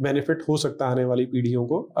 जिससे बेनिफिट हो सकता है आने वाली पीढ़ियों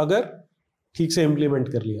को अगर ठीक से इम्प्लीमेंट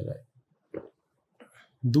कर लिया जाए।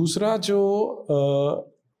 दूसरा जो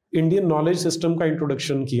इंडियन नॉलेज सिस्टम का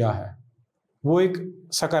इंट्रोडक्शन किया है वो एक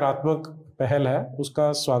सकारात्मक पहल है,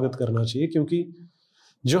 उसका स्वागत करना चाहिए, क्योंकि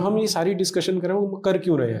जो हम ये सारी डिस्कशन कर रहे हैं वो कर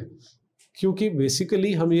क्यों रहे हैं? क्योंकि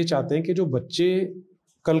बेसिकली हम ये चाहते हैं कि जो बच्चे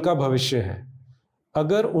कल का भविष्य है,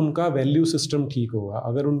 अगर उनका वैल्यू सिस्टम ठीक होगा,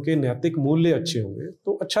 अगर उनके नैतिक मूल्य अच्छे होंगे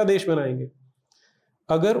तो अच्छा देश बनाएंगे।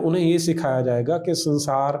 अगर उन्हें ये सिखाया जाएगा कि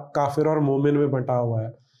संसार काफिर और मोमिन में बंटा हुआ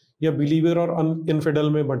है या बिलीवर और इनफिडल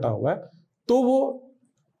में बंटा हुआ है, तो वो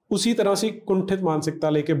उसी तरह से कुंठित मानसिकता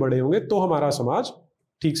लेके बड़े होंगे तो हमारा समाज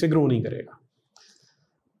ठीक से ग्रो नहीं करेगा।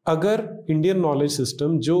 अगर इंडियन नॉलेज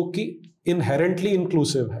सिस्टम जो कि इनहेरेंटली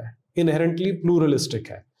इंक्लूसिव है, इनहेरेंटली प्लूरलिस्टिक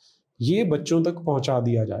है, ये बच्चों तक पहुंचा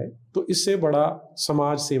दिया जाए तो इससे बड़ा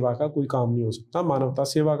समाज सेवा का कोई काम नहीं हो सकता, मानवता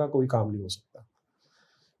सेवा का कोई काम नहीं हो सकता।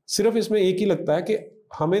 सिर्फ इसमें एक ही लगता है कि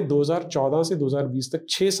हमें 2014 से 2020 तक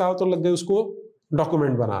 6 साल तो लग गए उसको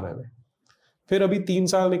डॉक्यूमेंट बनाने में, फिर अभी 3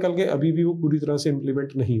 साल निकल गए, अभी भी वो पूरी तरह से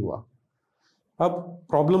इम्प्लीमेंट नहीं हुआ। अब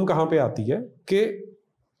प्रॉब्लम कहाँ पे आती है कि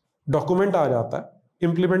डॉक्यूमेंट आ जाता है,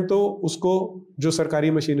 इम्प्लीमेंट तो उसको जो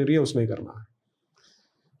सरकारी मशीनरी है उसने करना है,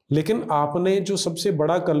 लेकिन आपने जो सबसे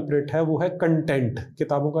बड़ा कल्प्रिट है वो है कंटेंट,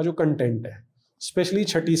 किताबों का जो कंटेंट है, स्पेशली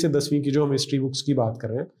 6ठी से 10वीं की जो हम हिस्ट्री बुक्स की बात कर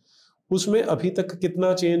रहे हैं, उसमें अभी तक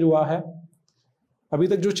कितना चेंज हुआ है? अभी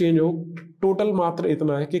तक जो चेंज हो टोटल मात्र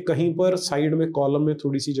इतना है कि कहीं पर साइड में कॉलम में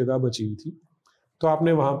थोड़ी सी जगह बची हुई थी तो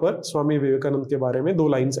आपने वहां पर स्वामी विवेकानंद के बारे में 2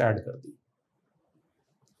 लाइन्स ऐड कर दी,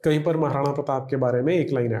 कहीं पर महाराणा प्रताप के बारे में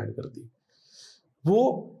 1 लाइन ऐड कर दी। वो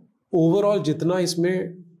ओवरऑल जितना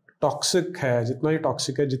इसमें टॉक्सिक है, जितना ये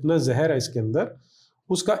टॉक्सिक है, जितना जहर है इसके अंदर,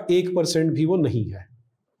 उसका 1% भी वो नहीं है।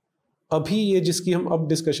 अभी ये जिसकी हम अब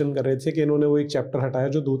डिस्कशन कर रहे थे कि इन्होंने वो एक चैप्टर हटाया,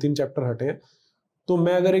 जो 2-3 चैप्टर हटे हैं, तो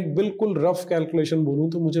मैं अगर एक बिल्कुल रफ कैलकुलेशन बोलूं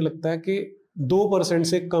तो मुझे लगता है कि 2%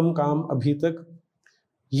 से कम काम अभी तक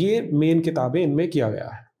ये मेन किताबें इनमें किया गया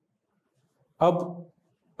है। अब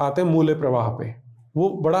आते हैं मूल्य प्रवाह पे, वो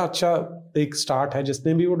बड़ा अच्छा एक स्टार्ट है,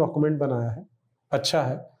 जिसने भी वो डॉक्यूमेंट बनाया है अच्छा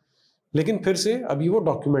है, लेकिन फिर से अभी वो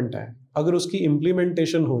डॉक्यूमेंट है, अगर उसकी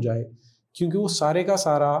इम्प्लीमेंटेशन हो जाए, क्योंकि वो सारे का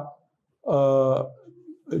सारा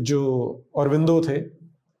जो अरविंदो थे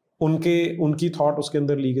उनकी थॉट उसके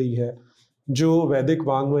अंदर ली गई है, जो वैदिक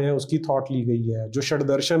वांग्मय है उसकी थॉट ली गई है, जो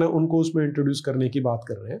षड्दर्शन है उनको उसमें इंट्रोड्यूस करने की बात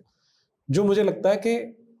कर रहे हैं, जो मुझे लगता है कि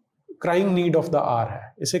crying need of the hour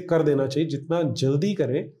है, इसे कर देना चाहिए, जितना जल्दी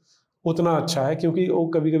करें उतना अच्छा है, क्योंकि वो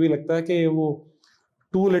कभी कभी लगता है कि वो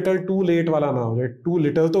टू लिटल टू लेट वाला ना हो जाए। टू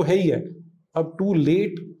लिटल तो है ही है, अब टू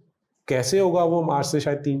लेट कैसे होगा वो हम आज से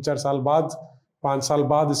शायद 3-4 साल बाद, 5 साल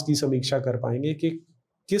बाद इसकी समीक्षा कर पाएंगे कि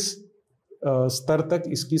किस स्तर तक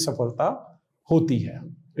इसकी सफलता होती है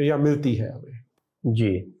या मिलती है हमें।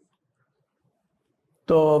 जी,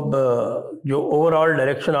 तो अब जो ओवरऑल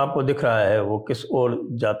डायरेक्शन आपको दिख रहा है वो किस ओर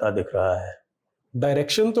जाता दिख रहा है?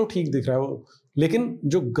 डायरेक्शन तो ठीक दिख रहा है वो, लेकिन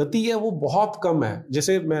जो गति है वो बहुत कम है।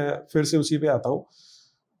 जैसे मैं फिर से उसी पे आता हूँ,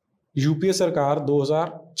 यूपीए सरकार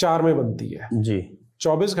 2004 में बनती है जी,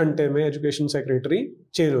 24 घंटे में एजुकेशन सेक्रेटरी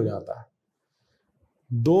चेंज हो जाता है।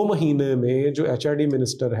 2 महीने में जो एचआरडी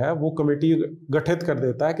मिनिस्टर है वो कमेटी गठित कर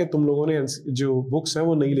देता है कि तुम लोगों ने जो बुक्स हैं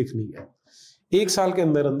वो नहीं लिखनी है। 1 साल के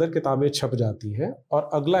अंदर अंदर किताबें छप जाती हैं और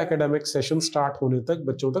अगला एकेडमिक सेशन स्टार्ट होने तक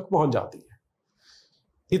बच्चों तक पहुंच जाती है।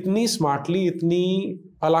 इतनी स्मार्टली, इतनी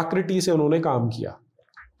अलाक्रिटी से उन्होंने काम किया,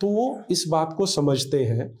 तो वो इस बात को समझते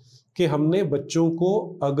हैं कि हमने बच्चों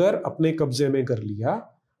को अगर अपने कब्जे में कर लिया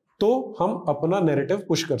तो हम अपना नैरेटिव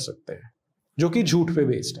पुश कर सकते हैं, जो कि झूठ पे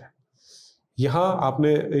बेस्ड है। यहां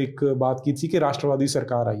आपने एक बात की थी कि राष्ट्रवादी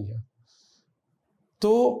सरकार आई है,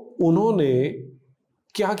 तो उन्होंने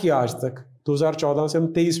क्या किया आज तक? 2014 से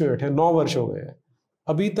हम 23 में बैठे हैं, 9 वर्ष हो गए हैं।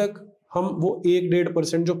 अभी तक हम वो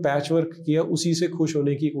 1-1.5% जो पैच वर्क किया उसी से खुश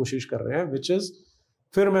होने की कोशिश कर रहे हैं, विच इज,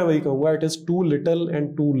 फिर मैं वही कहूंगा, it is to little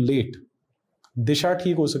and to late. दिशा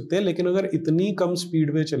ठीक हो सकती है, लेकिन अगर इतनी कम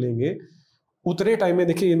स्पीड में चलेंगे उतने टाइम में,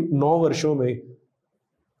 देखिए 9 वर्षों में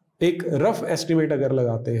एक रफ एस्टिमेट अगर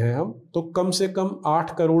लगाते हैं हम, तो कम से कम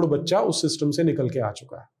 8 करोड़ बच्चा उस सिस्टम से निकल के आ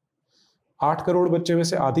चुका है। 8 करोड़ बच्चे में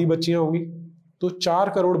से आधी बच्चियां होंगी, तो 4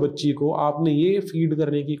 करोड़ बच्ची को आपने ये फीड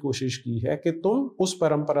करने की कोशिश की है कि तुम उस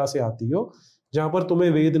परंपरा से आती हो जहां पर तुम्हें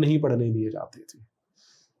वेद नहीं पढ़ने दिए जाते थे,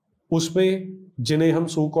 उसमें जिन्हें हम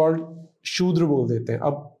सो कॉल्ड शूद्र बोल देते हैं।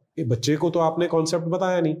 अब बच्चे को तो आपने कॉन्सेप्ट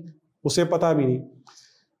बताया नहीं, उसे पता भी नहीं।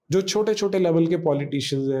 जो छोटे छोटे लेवल के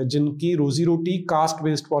पॉलिटिशियंस हैं जिनकी रोजी रोटी कास्ट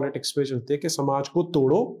बेस्ड पॉलिटिक्स पे चलती है कि समाज को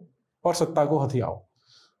तोड़ो और सत्ता को हथियाओ,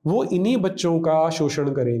 वो इन्हीं बच्चों का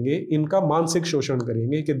शोषण करेंगे, इनका मानसिक शोषण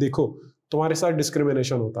करेंगे कि देखो तुम्हारे साथ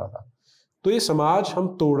डिस्क्रिमिनेशन होता था। तो ये समाज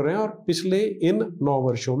हम तोड़ रहे हैं, और पिछले इन 9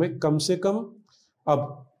 वर्षों में कम से कम,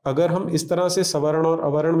 अब अगर हम इस तरह से सवर्ण और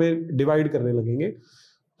अवर्ण में डिवाइड करने लगेंगे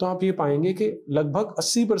तो आप ये पाएंगे कि लगभग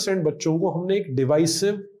 80% बच्चों को हमने एक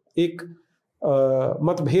डिवाइसिव, एक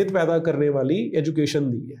मतभेद पैदा करने वाली एजुकेशन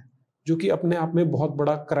दी है, जो कि अपने आप में बहुत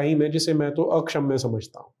बड़ा क्राइम है, जिसे मैं तो अक्षम्य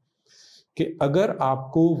समझता हूं। कि अगर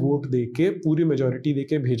आपको वोट देके, पूरी मेजॉरिटी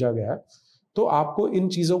देके भेजा गया है, तो आपको इन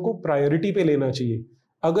चीजों को प्रायोरिटी पे लेना चाहिए।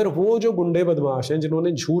 अगर वो जो गुंडे बदमाश हैं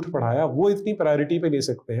जिन्होंने झूठ पढ़ाया वो इतनी प्रायोरिटी पे ले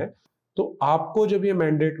सकते हैं, तो आपको जब ये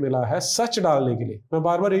मैंडेट मिला है सच डालने के लिए, मैं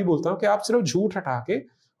बार बार यही बोलता हूं कि आप सिर्फ झूठ हटा के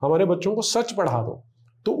हमारे बच्चों को सच पढ़ा दो,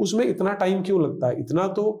 तो उसमें इतना टाइम क्यों लगता है? इतना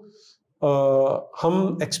तो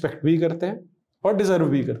हम एक्सपेक्ट भी करते हैं और डिजर्व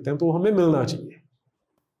भी करते हैं, तो हमें मिलना चाहिए।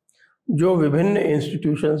 जो विभिन्न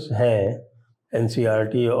इंस्टीट्यूशंस हैं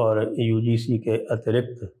एनसीईआरटी और यूजीसी के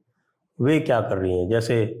अतिरिक्त, वे क्या कर रही हैं?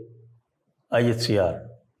 जैसे आईएचसीआर।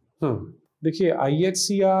 देखिए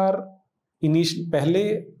आईएचसीआर पहले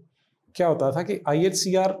क्या होता था कि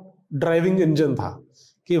आईएचसीआर ड्राइविंग इंजन था,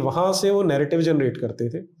 कि वहां से वो नैरेटिव जनरेट करते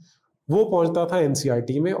थे, वो पहुंचता था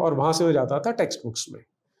एनसीईआरटी में और वहां से वो जाता था टेक्स्ट बुक्स में।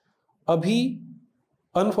 अभी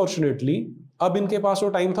अनफॉर्चुनेटली अब इनके पास वो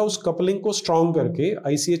टाइम था उस कपलिंग को स्ट्रॉन्ग करके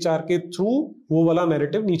आईसीएचआर के थ्रू वो वाला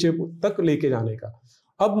नैरेटिव नीचे तक लेके जाने का।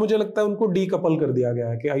 अब मुझे लगता है उनको डीकपल कर दिया गया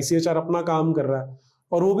है कि आईसीएचआर अपना काम कर रहा है,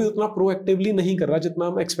 और वो भी उतना प्रोएक्टिवली नहीं कर रहा जितना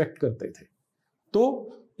हम एक्सपेक्ट करते थे। तो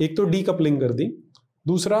एक तो डीकपलिंग कर दी,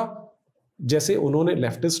 दूसरा जैसे उन्होंने,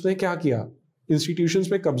 लेफ्टिस्ट ने क्या किया, इंस्टीट्यूशंस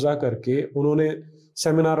पे कब्जा करके उन्होंने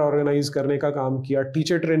सेमिनार ऑर्गेनाइज करने का काम किया,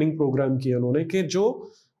 टीचर ट्रेनिंग प्रोग्राम किया उन्होंने, कि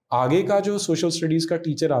जो आगे का जो सोशल स्टडीज का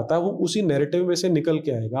टीचर आता है वो उसी नैरेटिव में से निकल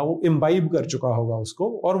के आएगा, वो इम्बाइब कर चुका होगा उसको,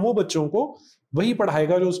 और वो बच्चों को वही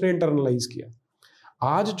पढ़ाएगा जो उसने इंटरनलाइज किया।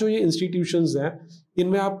 आज जो ये इंस्टीट्यूशंस हैं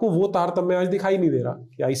इनमें आपको वो तारतम्य आज दिखाई नहीं दे रहा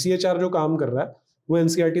कि आईसीएचआर जो काम कर रहा है वो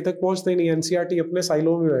एनसीईआरटी तक पहुंचते ही नहीं। एनसीईआरटी अपने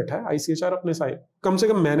साइलों में बैठा है, आईसीएचआर अपने साइल, कम से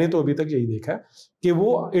कम मैंने तो अभी तक यही देखा है कि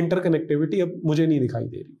वो इंटरकनेक्टिविटी अब मुझे नहीं दिखाई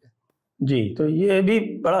दे रही है। जी, तो ये भी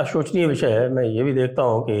बड़ा शोचनीय विषय है। मैं ये भी देखता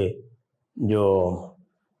हूँ कि जो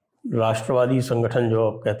राष्ट्रवादी संगठन जो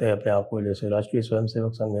कहते हैं अपने आप को, जैसे राष्ट्रीय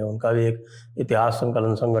स्वयंसेवक संघ है, उनका भी एक इतिहास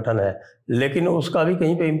संकलन संगठन है, लेकिन उसका भी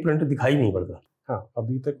कहीं पे इम्प्रिंट दिखाई नहीं पड़ता। हाँ,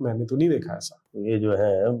 अभी तक मैंने तो नहीं देखा ऐसा। ये जो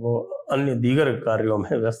है वो अन्य दीगर कार्यों में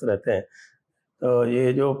व्यस्त रहते हैं। तो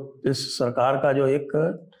ये जो इस सरकार का जो एक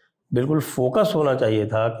बिल्कुल फोकस होना चाहिए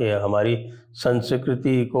था कि हमारी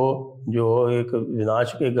संस्कृति को जो एक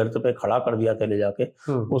विनाश के गर्त पे खड़ा कर दिया था ले जाके,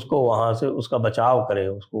 उसको वहां से, उसका बचाव करे,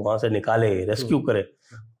 उसको वहां से निकाले, रेस्क्यू करे,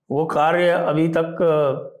 वो कार्य अभी तक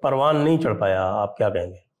परवान नहीं चढ़ पाया। आप क्या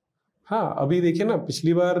कहेंगे? हाँ, अभी देखिए ना,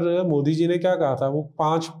 पिछली बार मोदी जी ने क्या कहा था, वो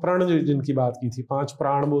 5 प्रण जिनकी बात की थी, 5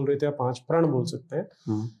 प्राण बोल रहे थे, या 5 प्रण बोल सकते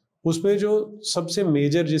हैं, उसमें जो सबसे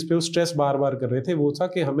मेजर जिसपे वो स्ट्रेस बार बार कर रहे थे वो था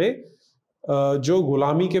कि हमें जो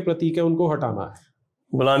गुलामी के प्रतीक है उनको हटाना है,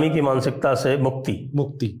 गुलामी की मानसिकता से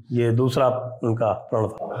मुक्ति, ये दूसरा उनका प्रण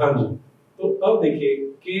था। हाँ जी। तो अब देखिए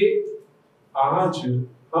कि आज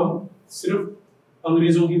हम सिर्फ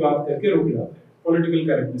अंग्रेजों की बात करके रुक जाते हैं पॉलिटिकल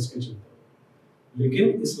करेक्टनेस के चलते,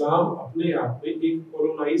 लेकिन इस्लाम अपने आप में एक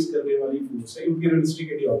कोलोनाइज करने वाली फोर्स है,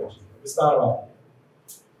 इंपीरियलिस्टिक आइडियोलॉजी है, विस्तारवाद है।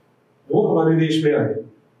 वो हमारे देश में आए,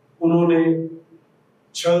 उन्होंने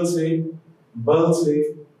छल से, बल से,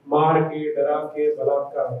 मार के, डरा के,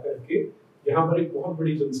 बलात्कार करके यहाँ पर एक बहुत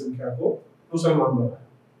बड़ी जनसंख्या को मुसलमान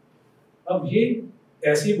बनाया। अब ये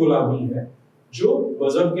ऐसी गुलामी है जो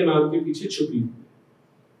मजहब के नाम के पीछे छुपी हुई है,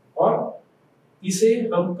 और इसे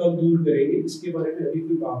हम कब दूर करेंगे इसके बारे में अभी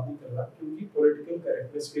कोई बात नहीं कर रहा, क्योंकि पॉलिटिकल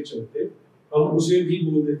करेक्टनेस के चलते हम उसे भी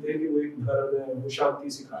बोल देते हैं कि वो एक धर्म है, वो शांति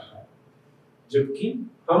सिखाता है, जबकि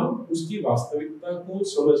हम उसकी वास्तविकता को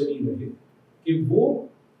समझ नहीं रहे कि वो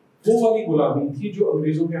वो वाली गुलामी थी जो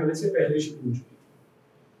अंग्रेजों के आने से पहले शुरू हो चुकी थी।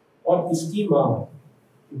 और इसकी माँ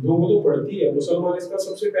दो वो तो पढ़ती है, मुसलमान इसका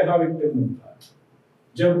सबसे पहला विक्टिम बनता है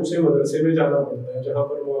जब उसे मदरसे में जाना पड़ता है जहां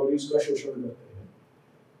पर मौलवी उसका शोषण करते हैं,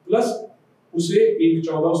 प्लस उसे एक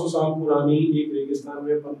 1400 साल पुरानी एक रेगिस्तान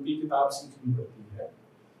में पनपी किताब सीखनी पड़ती है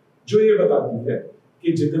जो ये बताती है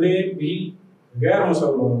कि जितने भी गैर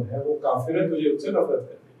मुसलमान है वो काफिर है, तुझे उनसे नफरत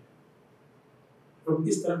करनी है। तो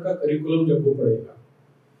इस तरह का करिकुलम जब वो पढ़ेगा,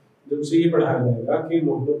 जब उसे ये पढ़ाया जाएगा कि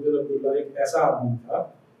मोहम्मद बिन अब्दुल्ला एक ऐसा आदमी था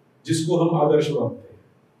जिसको हम आदर्श मानते हैं।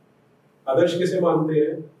 आदर्श कैसे मानते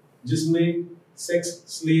हैं? जिसने सेक्स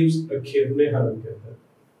स्लेव्स रखे अपने हरम के अंदर,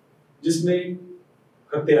 जिसने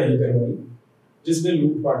हत्याएं करवाई, जिसने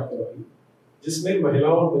लूटपाट करवाई, जिसने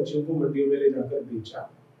महिलाओं और बच्चों को मंडियों में ले जाकर बेचा,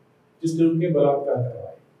 जिसने उनके बलात्कार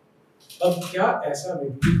करवाए। अब क्या ऐसा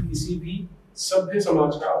व्यक्ति किसी भी सभ्य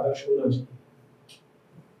समाज का आदर्श होना चाहिए?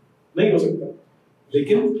 नहीं हो सकता।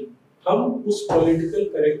 लेकिन हम उस पॉलिटिकल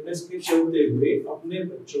करेक्टनेस के चलते हुए अपने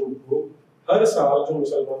बच्चों को हर साल जो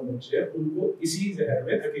मुसलमान बच्चे हैं उनको इसी जहर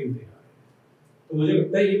में धकेलते हैं। तो मुझे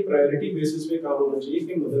लगता है ये प्रायोरिटी बेसिस पे काम होना चाहिए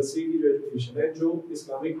कि मदरसे की जो एजुकेशन है, जो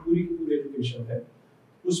इस्लामिक पूरी की पूरी एजुकेशन है,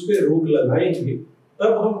 उस पे रोक लगाएंगे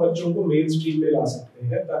तब हम बच्चों को मेन स्ट्रीम में ला सकते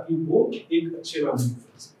हैं ताकि वो एक अच्छे नागरिक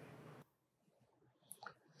बन सकें।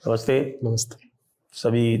 नमस्ते। नमस्ते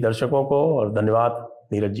सभी दर्शकों को और धन्यवाद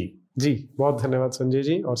नीरज जी। जी बहुत धन्यवाद संजय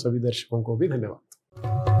जी, और सभी दर्शकों को भी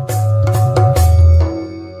धन्यवाद।